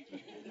smile.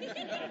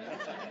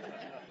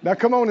 Now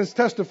come on and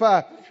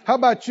testify. How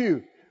about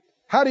you?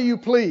 How do you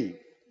plead?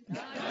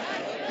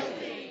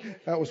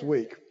 That was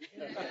weak.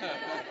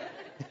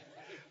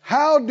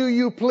 How do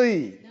you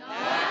plead?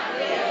 Not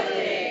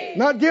guilty.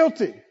 Not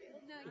guilty.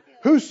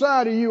 Whose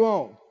side are you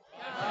on?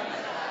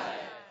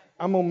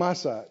 I'm on my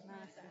side.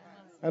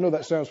 I know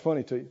that sounds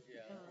funny to you.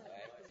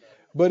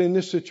 But in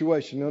this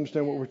situation, you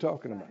understand what we're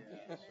talking about?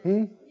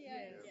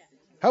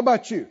 How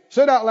about you?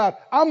 Say it out loud.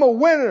 I'm a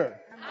winner.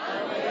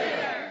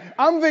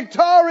 I'm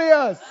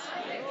victorious.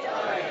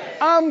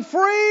 I'm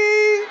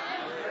free.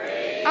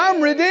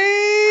 I'm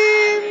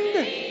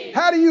redeemed.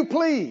 How do you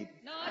plead?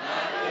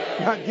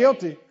 Not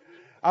guilty.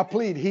 I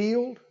plead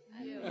healed.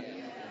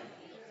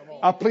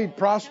 I plead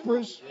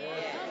prosperous.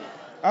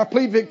 I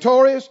plead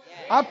victorious.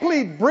 I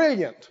plead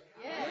brilliant.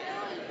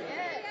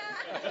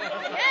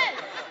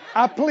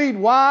 I plead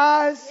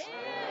wise.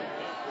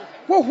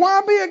 Well,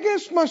 why be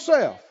against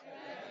myself?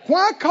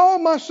 Why call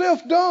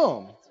myself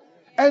dumb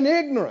and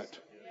ignorant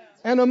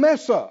and a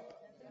mess up?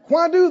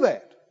 Why do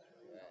that?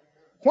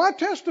 Why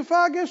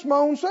testify against my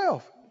own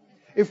self?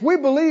 If we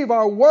believe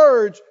our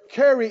words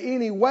carry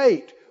any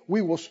weight,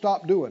 we will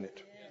stop doing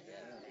it.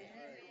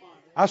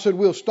 I said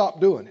we'll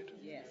stop doing it.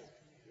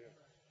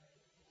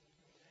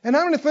 And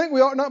how many think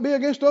we ought not be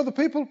against other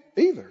people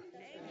either?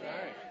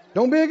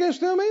 Don't be against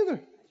them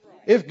either.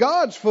 If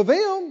God's for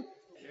them,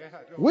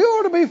 we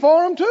ought to be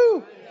for them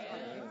too.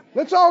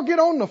 Let's all get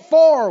on the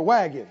for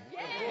wagon.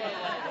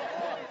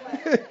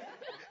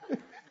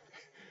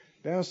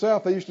 Down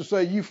south they used to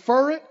say, you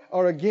for it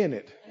or again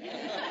it?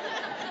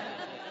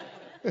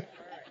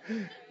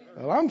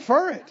 Well, I'm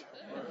for it.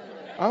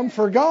 I'm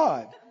for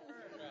God.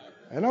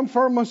 And I'm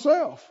for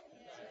myself.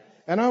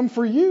 And I'm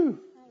for you.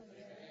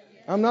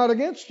 I'm not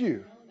against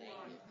you.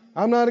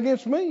 I'm not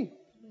against me.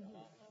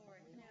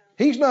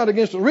 He's not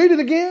against it. Read it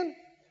again.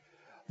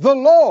 The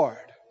Lord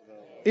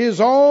is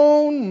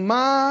on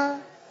my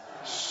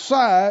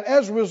side.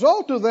 As a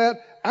result of that,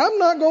 I'm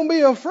not going to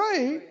be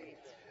afraid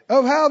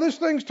of how this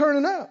thing's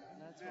turning out.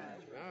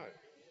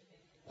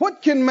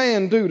 What can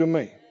man do to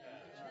me?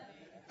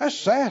 That's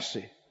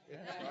sassy.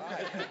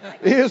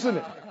 Isn't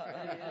it?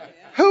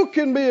 Who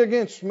can be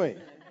against me?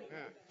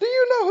 Do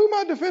you know who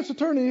my defense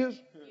attorney is?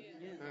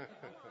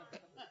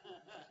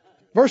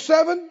 Verse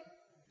 7.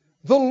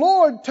 The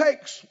Lord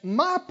takes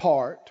my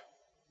part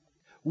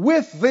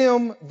with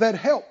them that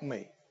help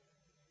me.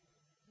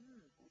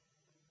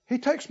 He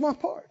takes my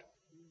part.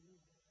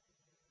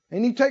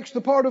 And He takes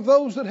the part of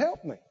those that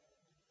help me.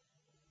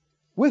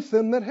 With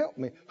them that help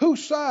me.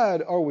 Whose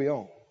side are we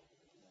on?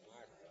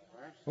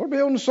 We'll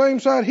be on the same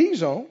side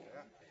He's on.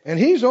 And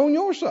He's on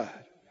your side.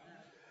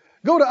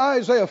 Go to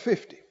Isaiah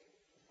 50.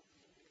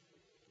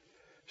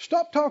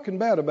 Stop talking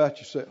bad about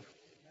yourself.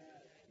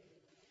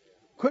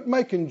 Quit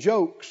making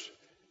jokes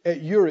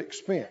at your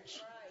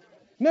expense.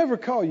 Never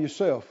call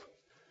yourself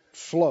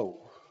slow.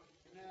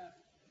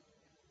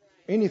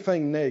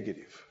 Anything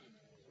negative.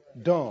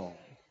 Dumb.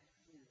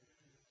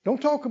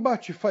 Don't talk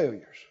about your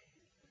failures.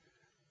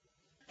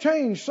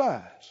 Change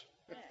sides.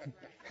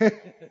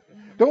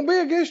 Don't be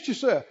against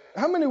yourself.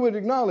 How many would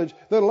acknowledge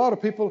that a lot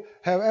of people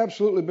have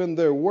absolutely been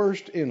their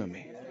worst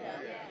enemy?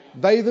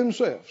 They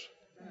themselves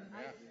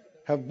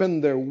have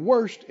been their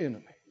worst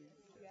enemy.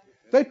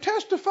 They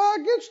testify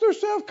against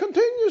themselves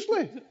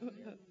continuously.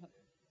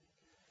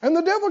 And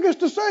the devil gets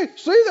to say,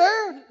 see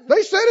there,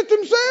 they said it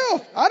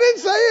themselves. I didn't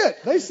say it.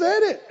 They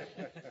said it.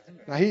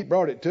 Now he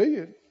brought it to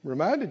you,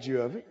 reminded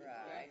you of it.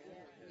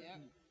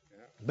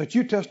 But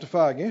you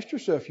testify against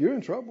yourself, you're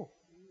in trouble.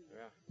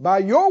 By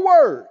your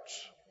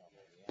words.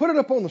 Put it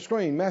up on the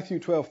screen, Matthew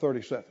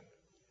 12:37.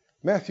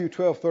 Matthew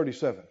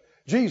 12:37.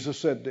 Jesus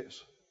said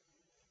this.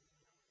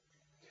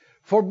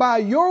 For by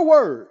your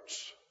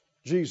words,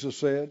 Jesus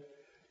said,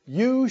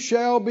 you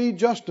shall be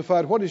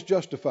justified. What is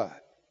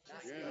justified?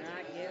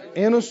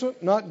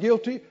 Innocent, not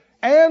guilty.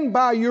 And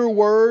by your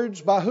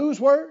words, by whose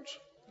words?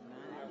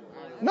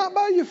 Not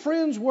by your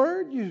friend's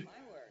word,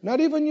 not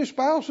even your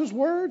spouse's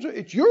words.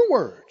 It's your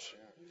words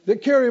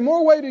that carry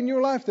more weight in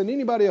your life than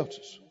anybody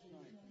else's.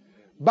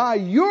 By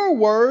your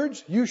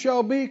words, you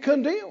shall be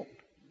condemned.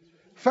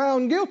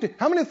 Found guilty.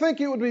 How many think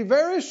it would be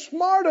very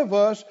smart of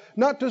us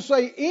not to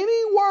say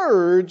any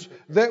words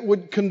that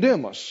would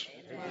condemn us?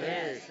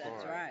 Yes,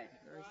 that's right.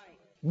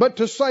 But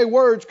to say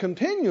words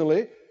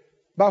continually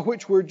by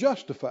which we're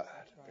justified.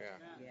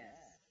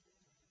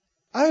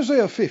 Yeah.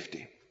 Isaiah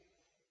 50.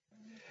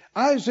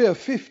 Isaiah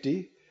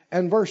 50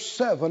 and verse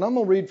 7. I'm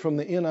going to read from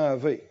the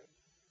NIV.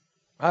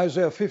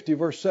 Isaiah 50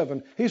 verse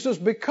 7. He says,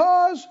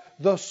 because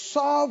the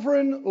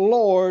sovereign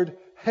Lord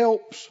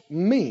helps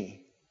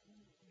me,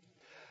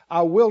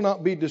 I will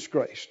not be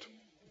disgraced.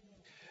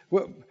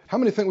 Well, how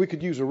many think we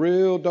could use a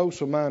real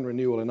dose of mind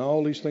renewal in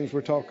all these things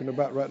we're talking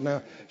about right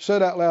now? Say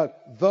it out loud.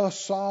 The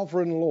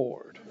sovereign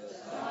Lord,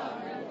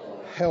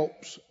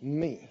 helps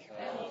me.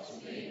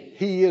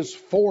 He is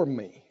for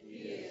me.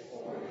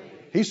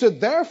 He said,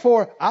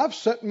 therefore, I've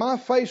set my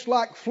face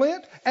like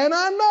flint, and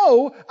I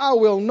know I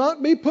will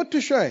not be put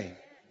to shame.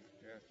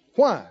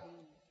 Why?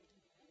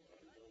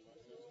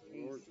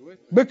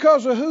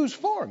 Because of who's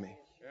for me.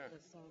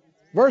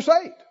 Verse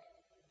 8.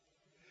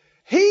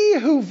 He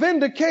who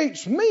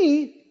vindicates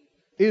me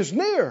is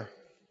near.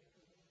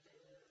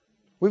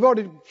 We've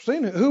already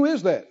seen it. Who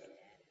is that?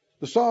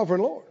 The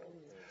sovereign Lord.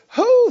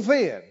 Who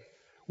then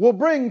will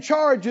bring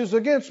charges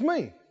against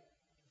me?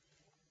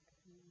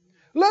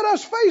 Let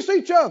us face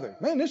each other.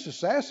 Man, this is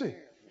sassy.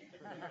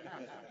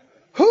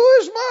 Who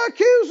is my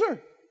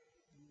accuser?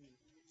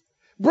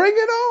 Bring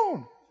it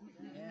on.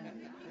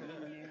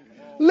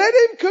 Let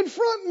him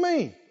confront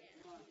me.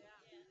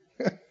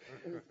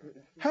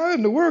 How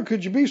in the world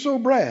could you be so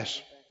brass?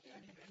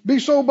 Be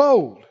so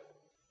bold?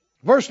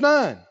 Verse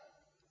 9.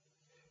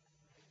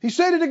 He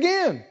said it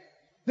again.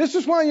 This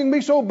is why you can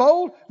be so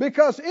bold,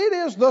 because it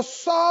is the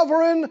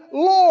sovereign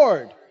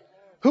Lord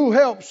who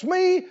helps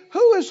me.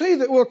 Who is he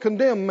that will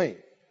condemn me?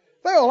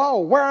 They'll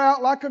all wear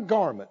out like a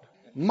garment.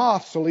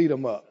 Moths will eat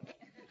them up.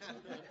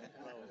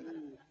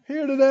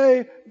 Here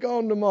today,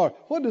 gone tomorrow.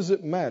 What does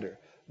it matter?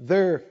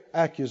 Their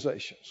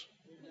accusations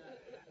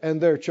and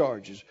their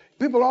charges.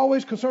 People are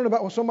always concerned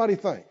about what somebody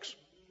thinks,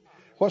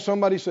 what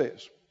somebody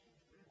says.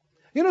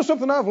 You know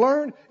something I've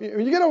learned?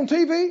 When you get on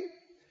TV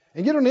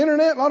and get on the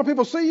internet, a lot of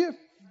people see you.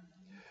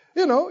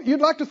 You know, you'd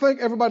like to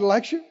think everybody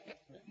likes you.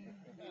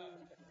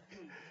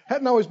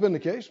 Hadn't always been the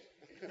case.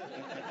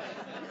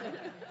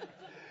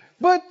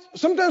 But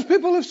sometimes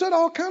people have said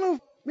all kind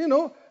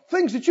of,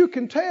 things that you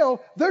can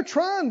tell they're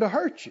trying to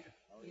hurt you.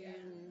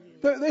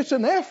 It's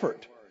an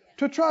effort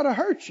to try to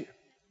hurt you.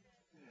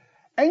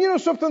 And you know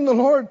something, the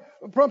Lord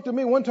prompted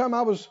me. One time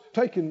I was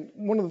taking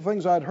one of the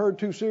things I'd heard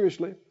too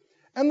seriously.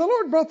 And the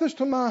Lord brought this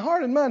to my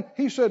heart and mind.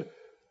 He said,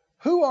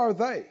 who are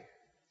they?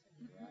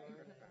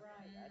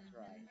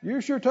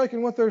 You're sure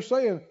taking what they're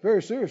saying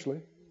very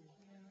seriously.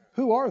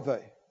 Who are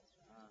they?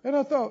 And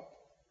I thought,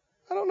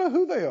 I don't know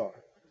who they are.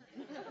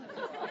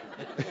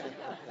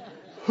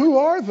 Who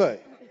are they?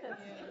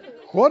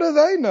 What do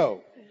they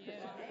know?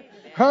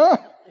 Huh?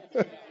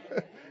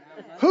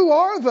 Who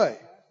are they?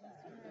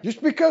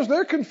 Just because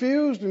they're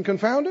confused and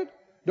confounded,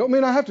 don't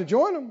mean I have to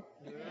join them.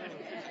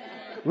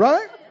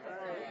 Right?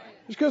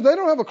 Just because they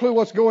don't have a clue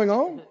what's going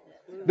on,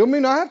 don't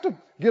mean I have to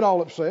get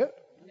all upset.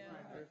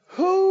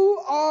 Who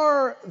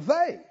are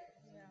they?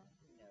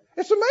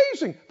 It's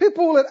amazing.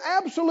 People will let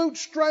absolute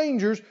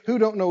strangers who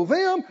don't know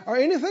them or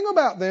anything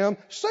about them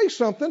say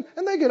something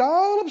and they get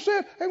all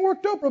upset and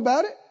worked up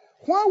about it.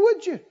 Why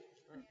would you?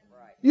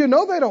 You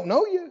know they don't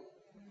know you.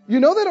 You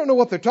know they don't know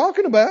what they're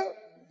talking about.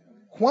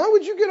 Why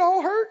would you get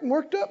all hurt and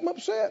worked up and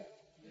upset?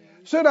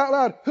 Say it out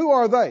loud. Who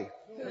are they?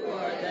 Who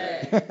are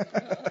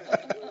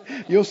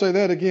they? You'll say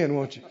that again,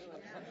 won't you?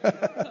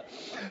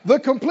 The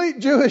Complete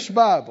Jewish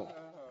Bible.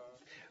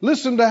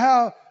 Listen to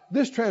how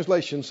this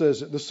translation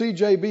says it. The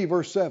CJB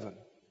verse 7.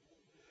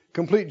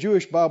 Complete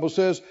Jewish Bible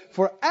says,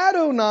 for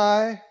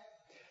Adonai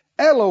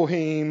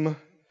Elohim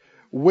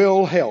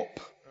will help.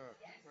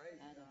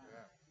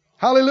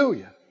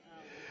 Hallelujah.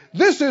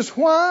 This is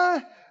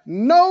why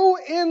no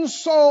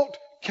insult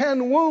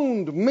can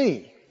wound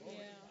me.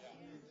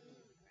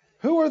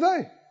 Who are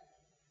they?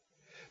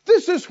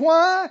 This is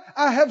why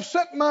I have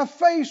set my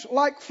face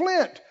like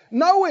flint,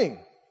 knowing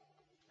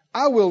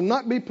I will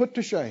not be put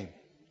to shame.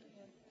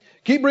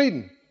 Keep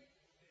reading.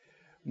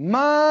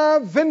 My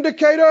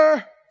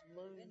vindicator,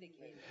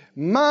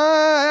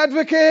 my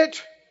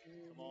advocate,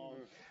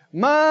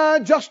 my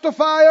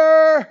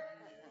justifier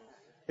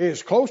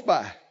is close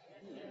by.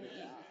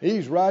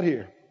 He's right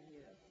here.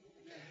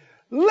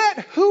 Let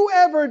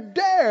whoever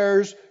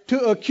dares to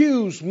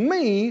accuse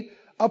me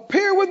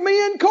appear with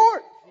me in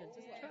court.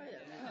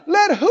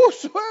 Let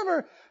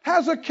whosoever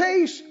has a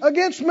case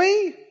against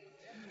me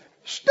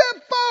step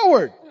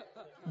forward.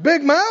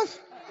 Big mouth.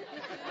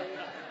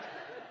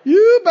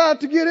 You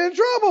about to get in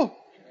trouble.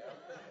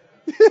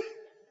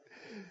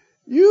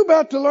 You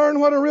about to learn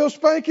what a real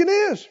spanking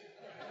is.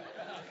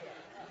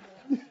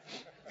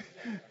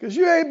 Because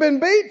you ain't been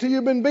beat till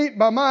you've been beat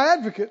by my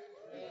advocate.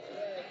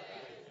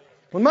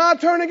 When my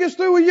attorney gets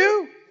through with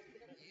you,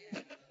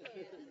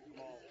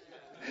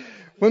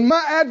 when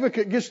my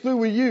advocate gets through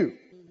with you,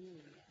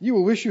 you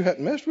will wish you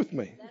hadn't messed with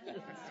me.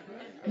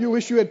 You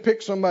wish you had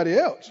picked somebody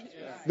else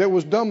that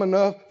was dumb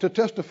enough to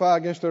testify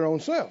against their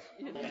own self.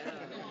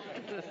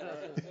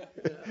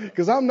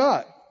 Because I'm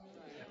not.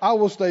 I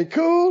will stay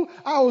cool.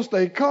 I will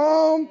stay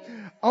calm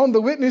on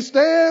the witness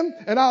stand,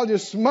 and I'll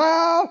just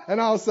smile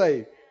and I'll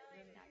say,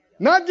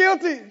 not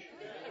guilty.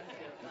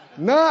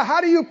 No,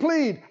 how do you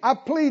plead? I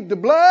plead the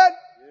blood.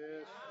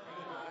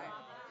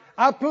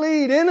 I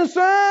plead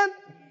innocent.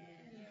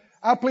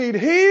 I plead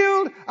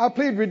healed. I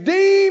plead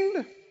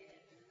redeemed.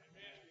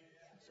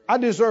 I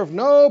deserve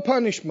no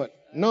punishment.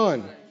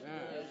 None.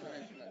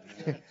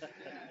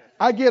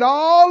 I get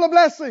all the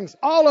blessings.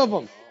 All of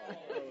them.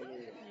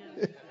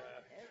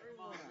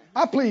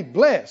 I plead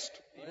blessed.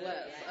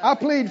 I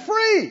plead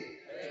free.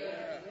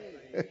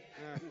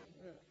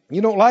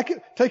 You don't like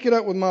it? Take it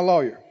up with my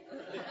lawyer.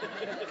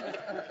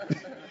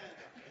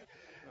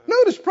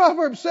 Notice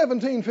Proverbs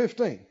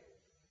 17:15.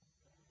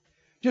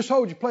 Just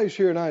hold your place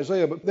here in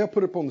Isaiah, but they'll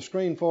put it up on the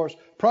screen for us.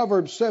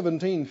 Proverbs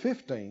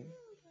 17:15.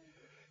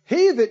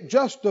 He that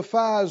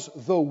justifies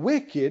the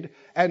wicked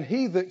and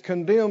he that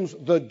condemns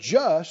the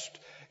just,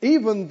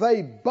 even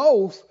they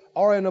both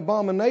are an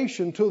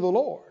abomination to the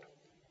Lord.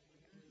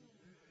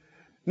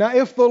 Now,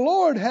 if the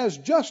Lord has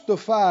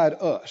justified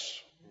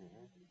us,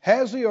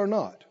 has he or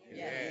not?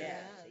 Yes.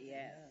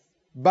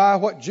 By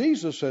what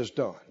Jesus has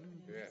done.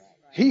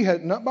 He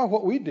had not by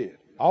what we did.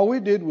 All we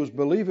did was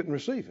believe it and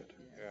receive it.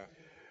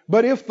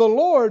 But if the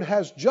Lord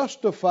has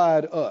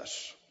justified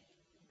us,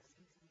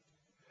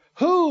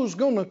 who's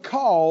going to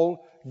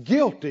call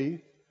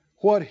guilty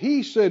what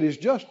he said is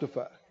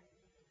justified?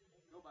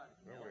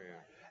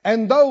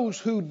 And those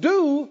who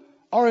do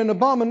are an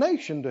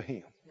abomination to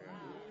him.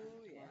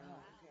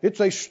 It's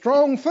a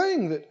strong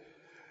thing that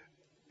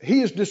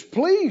he is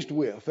displeased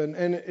with,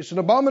 and it's an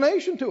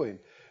abomination to him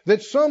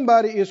that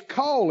somebody is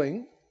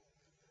calling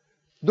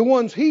the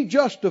ones he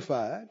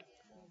justified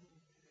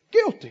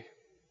guilty,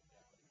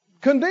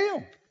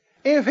 condemned.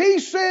 If he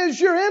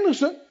says you're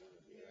innocent,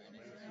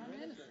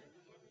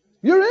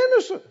 you're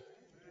innocent.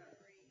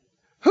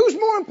 Who's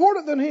more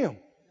important than him?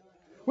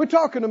 We're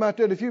talking about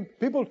that.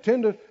 People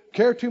tend to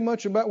care too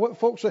much about what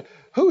folks say.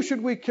 Who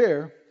should we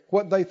care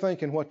what they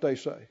think and what they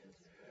say?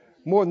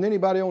 More than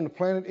anybody on the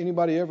planet,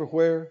 anybody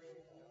everywhere,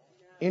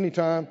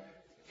 anytime.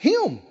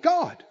 Him,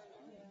 God.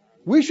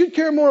 We should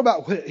care more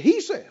about what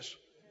he says,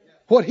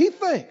 what he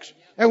thinks.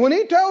 And when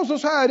he tells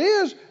us how it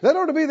is, that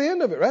ought to be the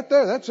end of it. Right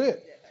there, that's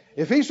it.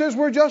 If he says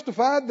we're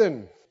justified,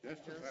 then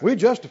we're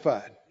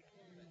justified.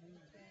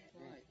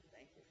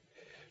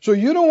 So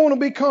you don't want to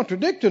be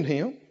contradicting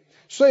him,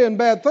 saying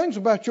bad things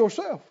about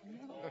yourself.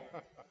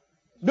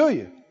 Do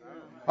you?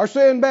 Or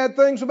saying bad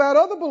things about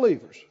other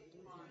believers.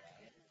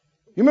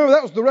 You remember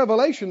that was the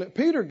revelation that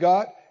Peter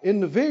got in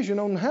the vision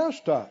on the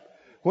housetop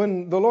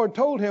when the Lord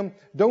told him,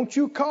 don't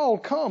you call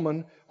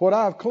common what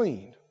I've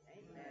cleaned.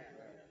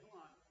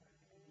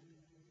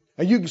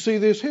 And you can see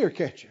this here,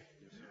 can't you?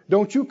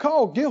 Don't you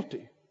call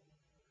guilty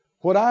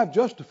what I've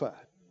justified.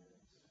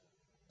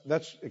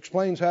 That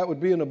explains how it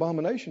would be an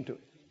abomination to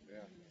him.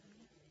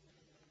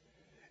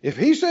 If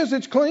he says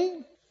it's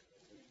clean,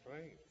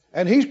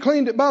 and he's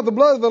cleaned it by the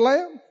blood of the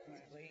Lamb,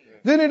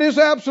 then it is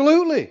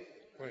absolutely,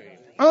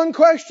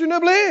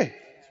 unquestionably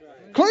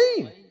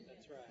clean.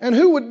 And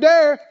who would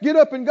dare get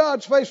up in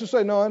God's face and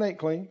say, no, it ain't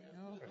clean?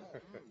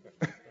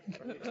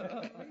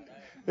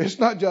 It's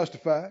not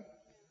justified.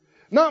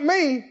 Not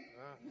me,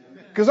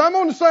 because I'm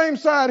on the same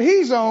side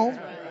he's on.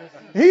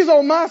 He's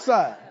on my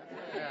side.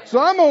 So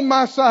I'm on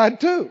my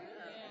side too.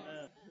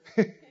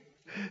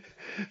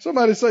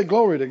 Somebody say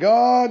glory to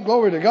God,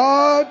 glory to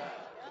God,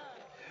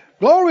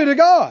 glory to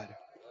God.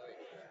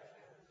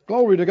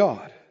 Glory to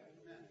God.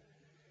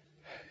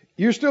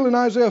 You're still in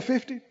Isaiah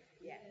 50?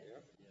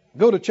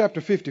 Go to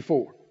chapter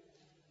 54.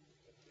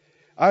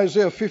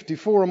 Isaiah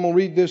 54, I'm going to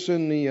read this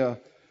in the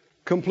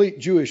Complete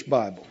Jewish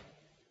Bible.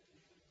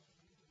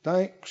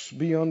 Thanks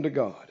be unto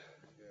God.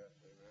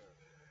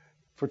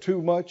 For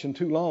too much and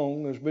too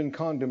long, there's been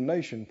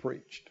condemnation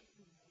preached.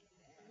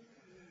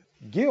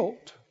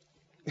 Guilt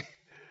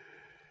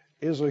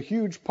is a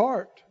huge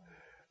part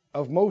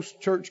of most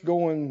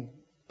church-going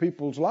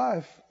people's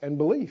life and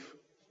belief.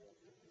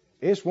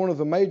 It's one of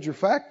the major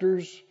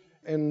factors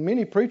in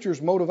many preachers'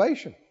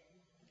 motivation.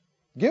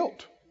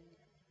 Guilt.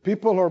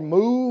 People are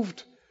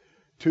moved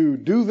to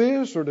do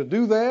this or to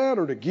do that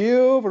or to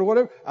give or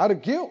whatever out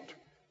of guilt.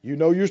 You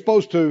know you're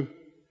supposed to.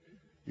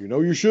 You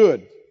know you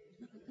should.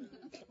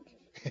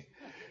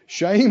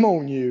 Shame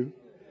on you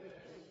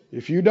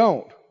if you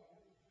don't.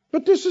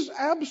 But this is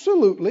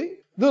absolutely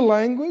the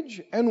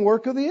language and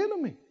work of the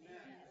enemy.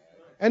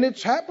 And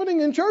it's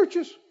happening in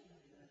churches.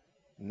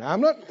 Now,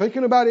 I'm not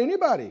thinking about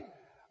anybody.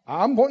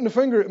 I'm pointing the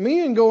finger at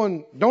me and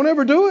going, don't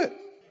ever do it.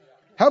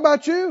 How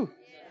about you?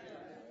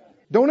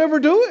 Don't ever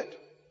do it.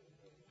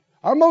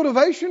 Our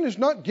motivation is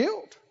not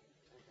guilt.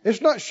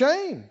 It's not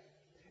shame.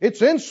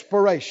 It's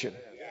inspiration.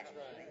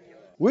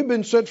 We've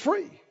been set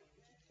free.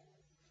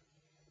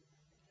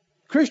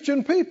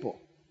 Christian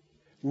people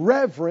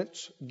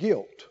reverence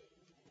guilt.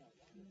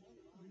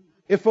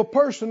 If a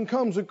person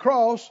comes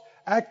across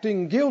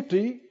acting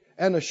guilty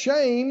and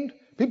ashamed,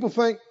 people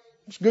think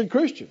it's a good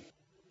Christian.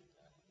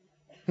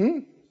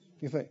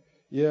 You think,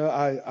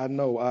 yeah, I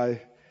know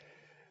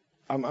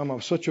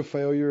I'm such a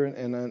failure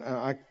and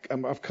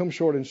I've come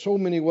short in so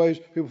many ways.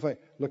 People think,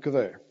 look at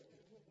there.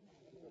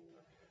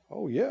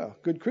 Oh yeah,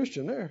 good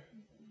Christian there.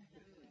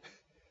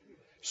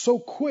 So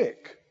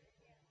quick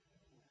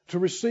to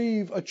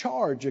receive a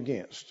charge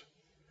against.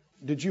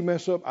 Did you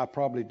mess up? I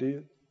probably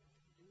did.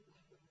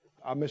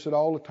 I miss it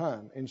all the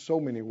time in so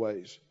many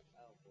ways.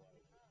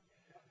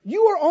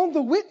 You are on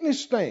the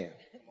witness stand.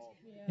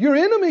 Your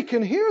enemy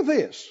can hear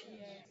this.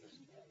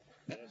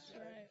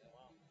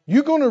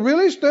 You going to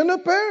really stand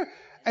up there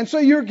and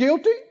say you're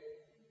guilty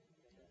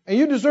and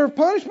you deserve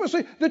punishment?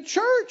 See, the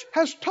church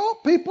has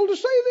taught people to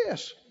say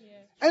this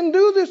and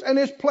do this, and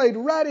it's played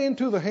right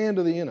into the hand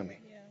of the enemy.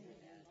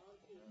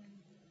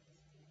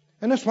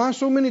 And that's why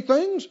so many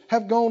things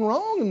have gone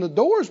wrong and the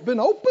door's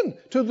been open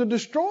to the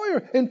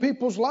destroyer in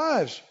people's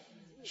lives.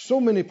 So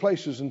many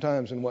places and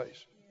times and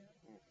ways.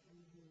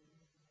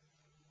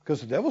 Because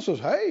the devil says,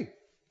 hey,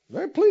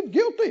 they plead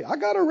guilty. I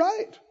got a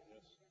right.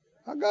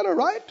 I got a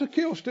right to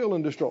kill, steal,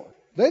 and destroy.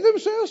 They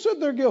themselves said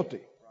they're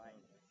guilty.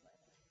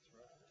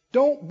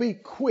 Don't be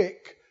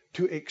quick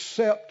to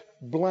accept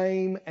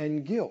blame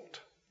and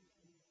guilt.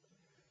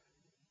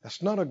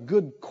 That's not a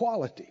good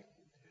quality.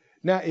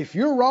 Now, if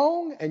you're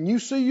wrong and you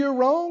see you're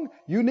wrong,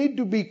 you need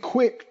to be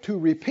quick to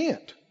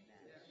repent.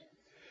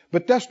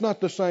 But that's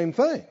not the same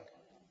thing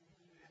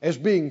as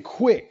being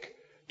quick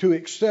to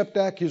accept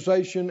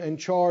accusation and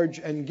charge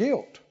and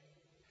guilt.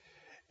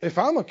 If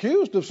I'm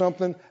accused of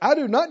something, I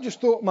do not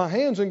just throw up my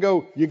hands and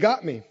go, you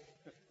got me.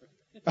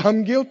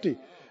 I'm guilty.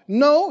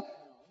 No,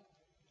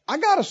 I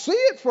got to see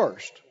it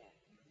first.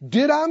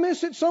 Did I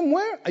miss it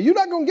somewhere? You're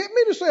not going to get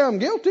me to say I'm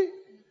guilty.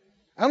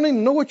 I don't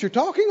even know what you're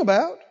talking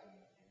about.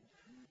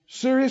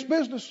 Serious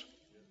business.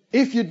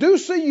 If you do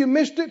see you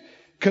missed it,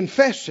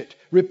 confess it.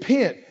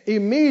 Repent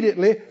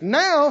immediately.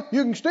 Now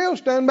you can still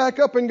stand back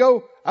up and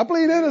go, I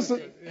plead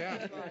innocent.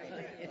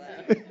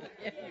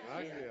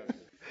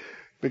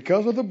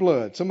 Because of the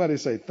blood. Somebody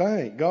say,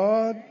 thank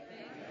God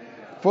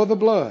for the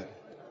blood.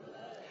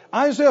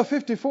 Isaiah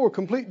 54,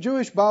 Complete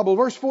Jewish Bible,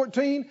 verse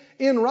 14.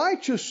 In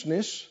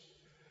righteousness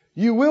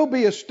you will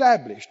be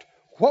established.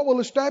 What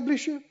will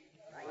establish you?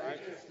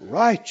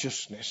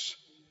 Righteousness.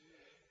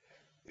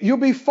 You'll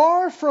be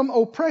far from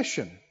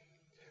oppression,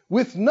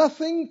 with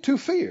nothing to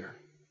fear.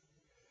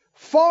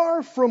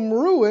 Far from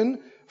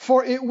ruin,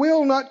 for it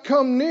will not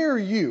come near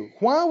you.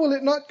 Why will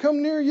it not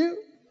come near you?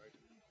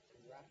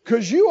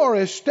 Because you are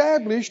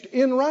established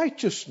in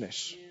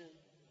righteousness.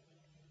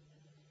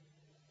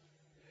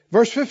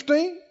 Verse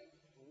 15.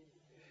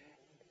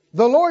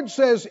 The Lord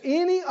says,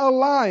 any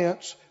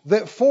alliance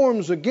that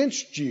forms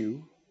against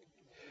you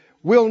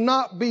will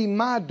not be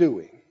my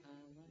doing.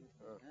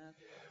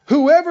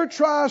 Whoever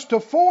tries to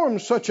form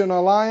such an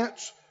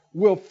alliance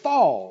will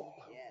fall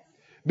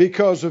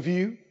because of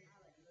you.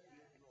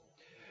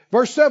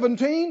 Verse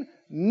 17,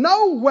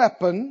 no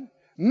weapon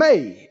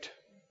made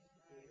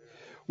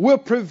will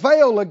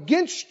prevail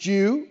against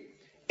you.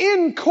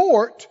 In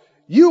court,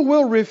 you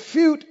will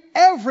refute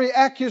every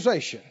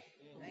accusation.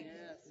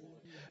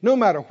 No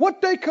matter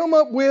what they come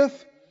up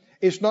with,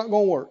 it's not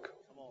going to work.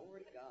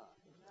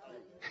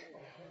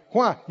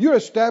 Why? You're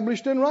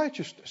established in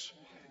righteousness.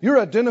 You're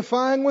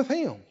identifying with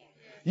Him.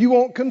 You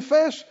won't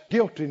confess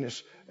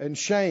guiltiness and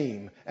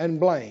shame and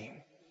blame.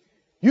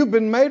 You've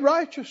been made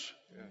righteous.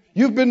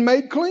 You've been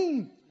made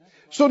clean.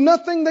 So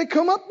nothing they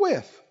come up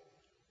with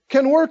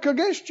can work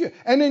against you.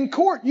 And in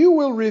court, you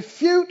will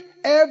refute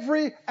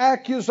every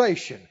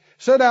accusation.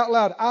 Say it out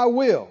loud, I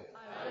will.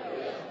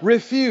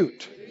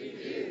 refute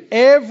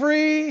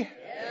every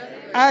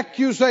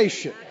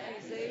accusation.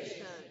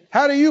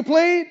 How do you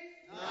plead?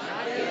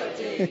 Not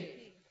guilty.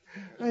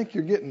 I think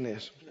you're getting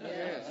this.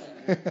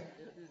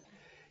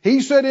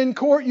 He said in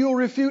court you'll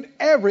refute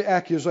every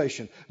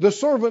accusation. The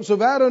servants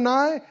of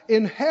Adonai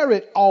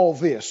inherit all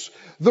this.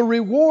 The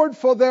reward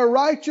for their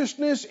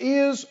righteousness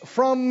is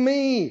from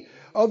me.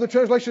 Other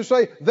translations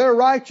say their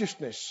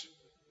righteousness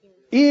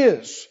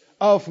is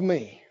of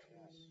me.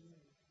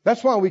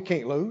 That's why we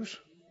can't lose.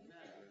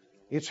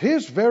 It's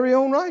His very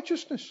own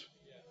righteousness.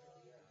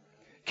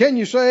 Can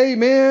you say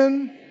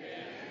amen? Amen.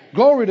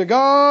 Glory to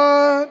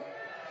God.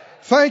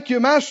 Thank you,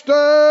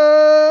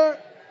 Master.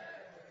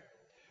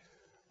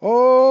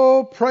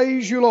 Oh,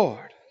 praise you,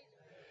 Lord.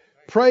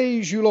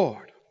 Praise you,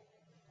 Lord.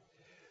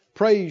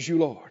 Praise you,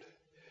 Lord.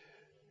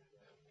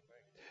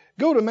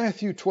 Go to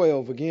Matthew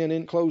 12 again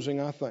in closing,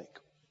 I think.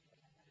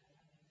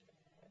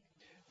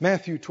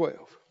 Matthew 12.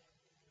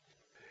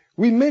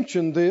 We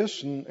mentioned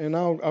this, and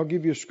I'll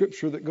give you a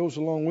scripture that goes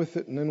along with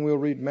it, and then we'll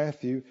read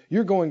Matthew.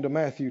 You're going to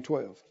Matthew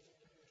 12.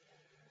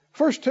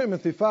 1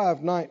 Timothy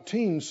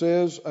 5:19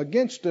 says,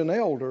 against an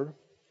elder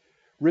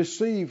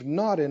receive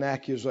not an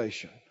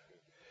accusation,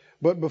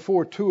 but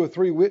before 2 or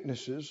 3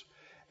 witnesses.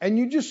 And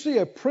you just see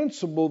a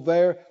principle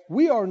there.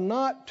 We are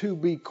not to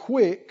be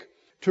quick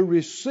to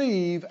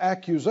receive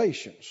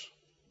accusations.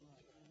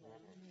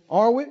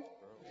 Are we?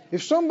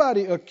 If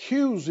somebody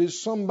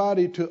accuses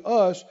somebody to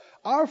us,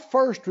 our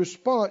first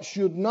response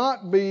should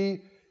not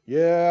be,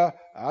 yeah,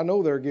 I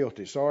know they're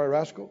guilty. Sorry,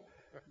 rascal.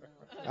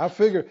 I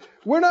figure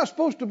we're not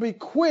supposed to be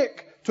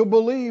quick to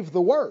believe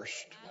the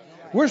worst.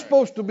 We're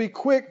supposed to be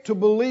quick to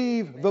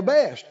believe the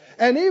best.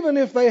 And even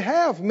if they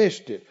have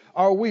missed it,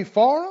 are we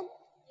for them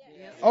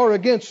or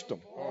against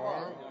them?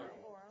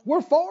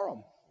 We're for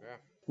them.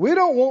 We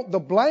don't want the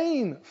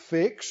blame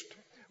fixed.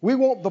 We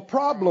want the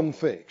problem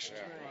fixed.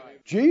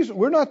 Jesus,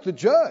 we're not the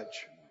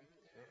judge.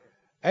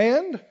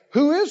 And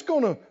who is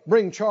going to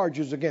bring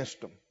charges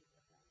against them?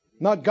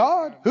 Not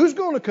God. Who's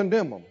going to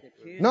condemn them?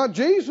 Not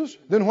Jesus.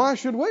 Then why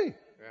should we?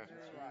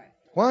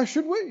 Why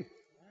should we?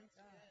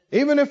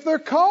 Even if they're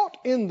caught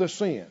in the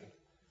sin,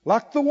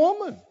 like the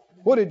woman.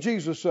 What did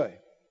Jesus say?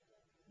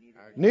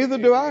 Neither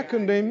do I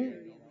condemn you.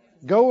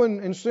 Go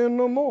and sin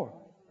no more.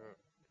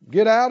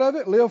 Get out of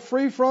it. Live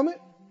free from it.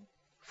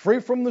 Free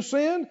from the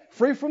sin.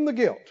 Free from the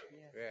guilt.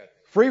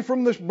 Free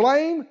from the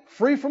blame.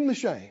 Free from the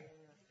shame.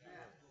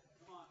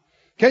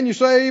 Can you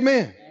say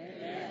amen?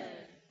 Amen.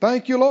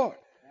 Thank you, Lord.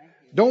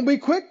 Don't be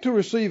quick to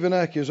receive an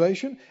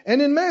accusation.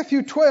 And in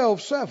Matthew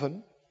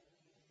 12:7,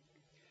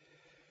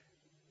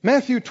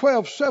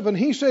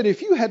 he said,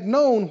 if you had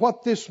known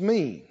what this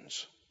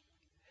means,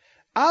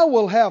 I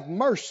will have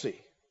mercy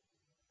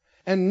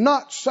and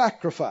not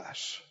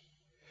sacrifice,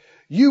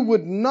 you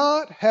would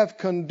not have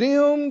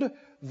condemned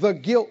the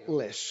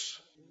guiltless.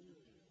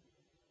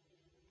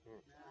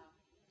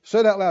 Say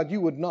it out loud.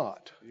 You would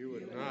not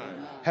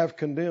have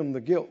condemned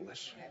the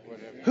guiltless.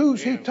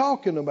 Who's he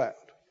talking about?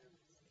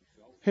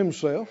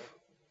 Himself.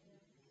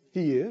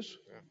 He is.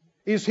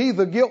 Is he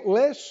the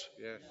guiltless?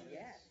 Yes.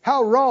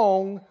 How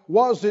wrong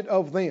was it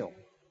of them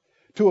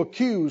to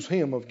accuse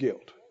him of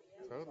guilt?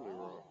 Totally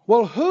wrong.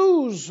 Well,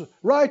 whose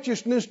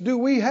righteousness do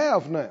we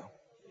have now?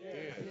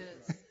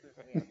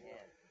 Yes.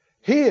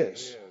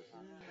 His.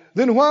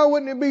 Then why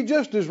wouldn't it be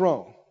just as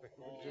wrong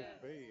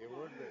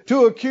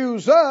to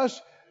accuse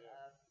us?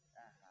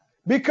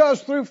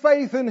 Because through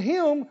faith in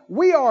Him,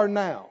 we are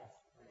now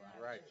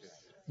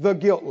the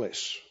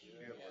guiltless.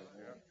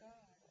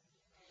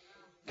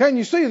 Can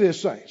you see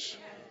this, saints?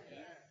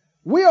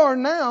 We are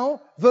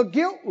now the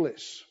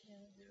guiltless.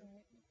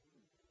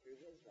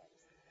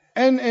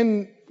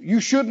 And you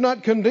should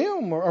not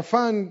condemn or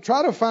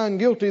try to find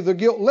guilty the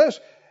guiltless.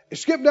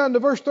 Skip down to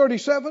verse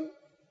 37.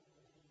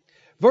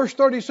 Verse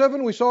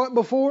 37, we saw it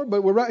before,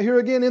 but we're right here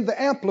again in the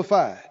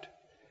Amplified.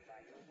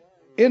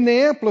 In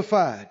the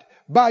Amplified.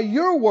 By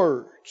your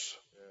words,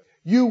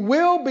 you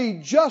will be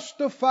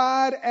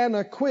justified and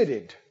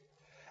acquitted.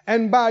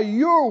 And by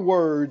your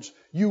words,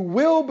 you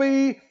will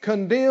be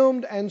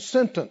condemned and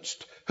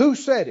sentenced. Who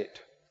said it?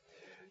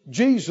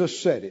 Jesus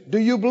said it. Do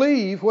you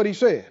believe what He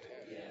said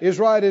is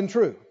right and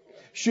true?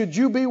 Should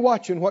you be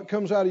watching what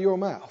comes out of your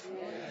mouth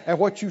and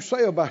what you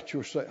say about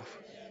yourself?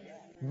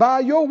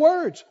 By your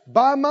words,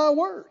 by my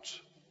words.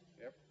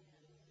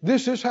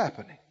 This is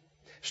happening.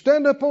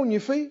 Stand up on your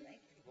feet.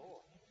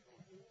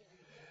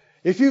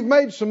 If you've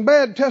made some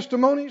bad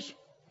testimonies,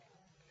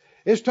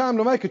 it's time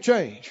to make a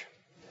change.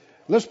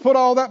 Let's put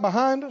all that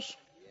behind us.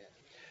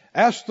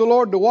 Ask the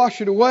Lord to wash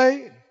it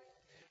away,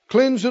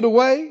 cleanse it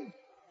away.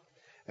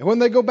 And when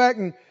they go back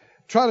and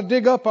try to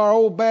dig up our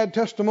old bad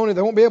testimony,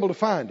 they won't be able to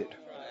find it.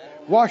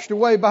 Washed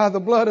away by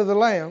the blood of the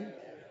Lamb.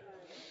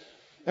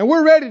 And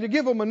we're ready to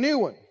give them a new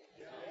one.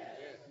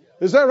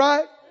 Is that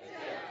right?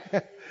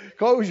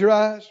 Close your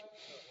eyes.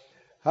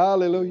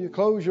 Hallelujah.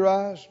 Close your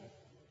eyes.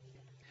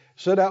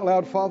 Said out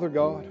loud, Father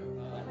God,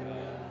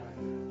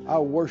 I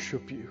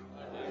worship you.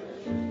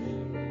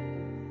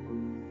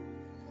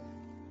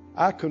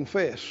 I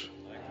confess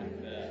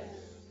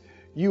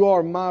You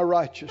are my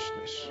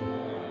righteousness.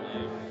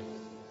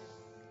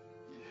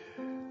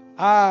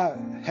 I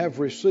have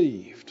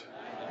received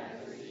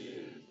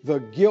the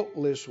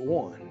guiltless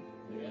one.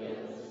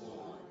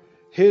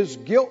 His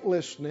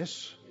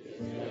guiltlessness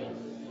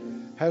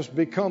has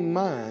become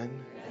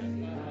mine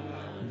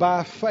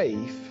by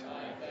faith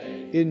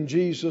in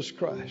Jesus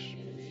Christ.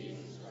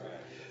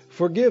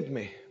 Forgive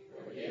me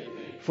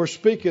for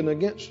speaking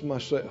against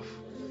myself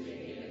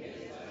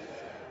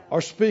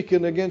or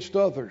speaking against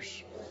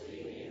others.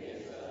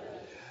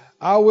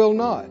 I will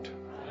not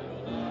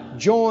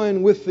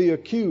join with the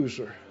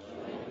accuser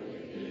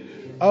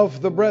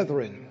of the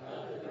brethren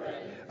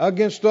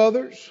against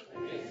others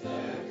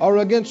or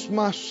against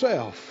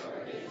myself.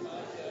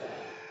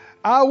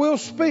 I will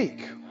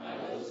speak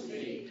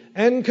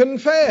and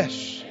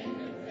confess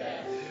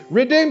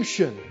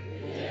redemption,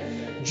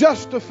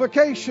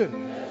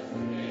 justification,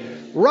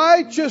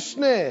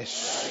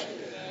 righteousness,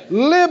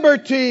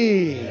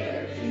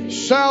 liberty,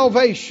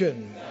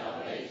 salvation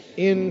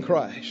in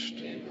Christ.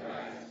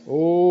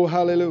 Oh,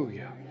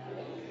 hallelujah.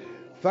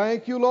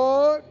 Thank you,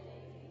 Lord.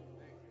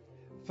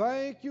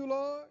 Thank you,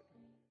 Lord.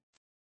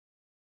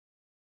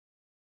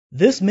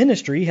 This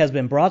ministry has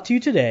been brought to you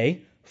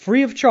today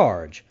free of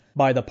charge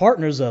by the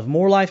partners of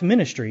More Life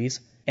Ministries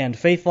and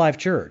Faith Life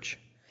Church.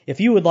 If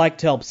you would like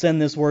to help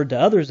send this word to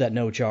others at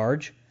no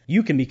charge,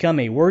 you can become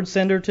a word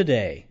sender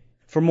today.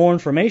 For more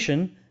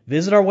information,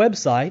 visit our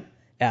website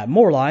at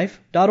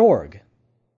morelife.org.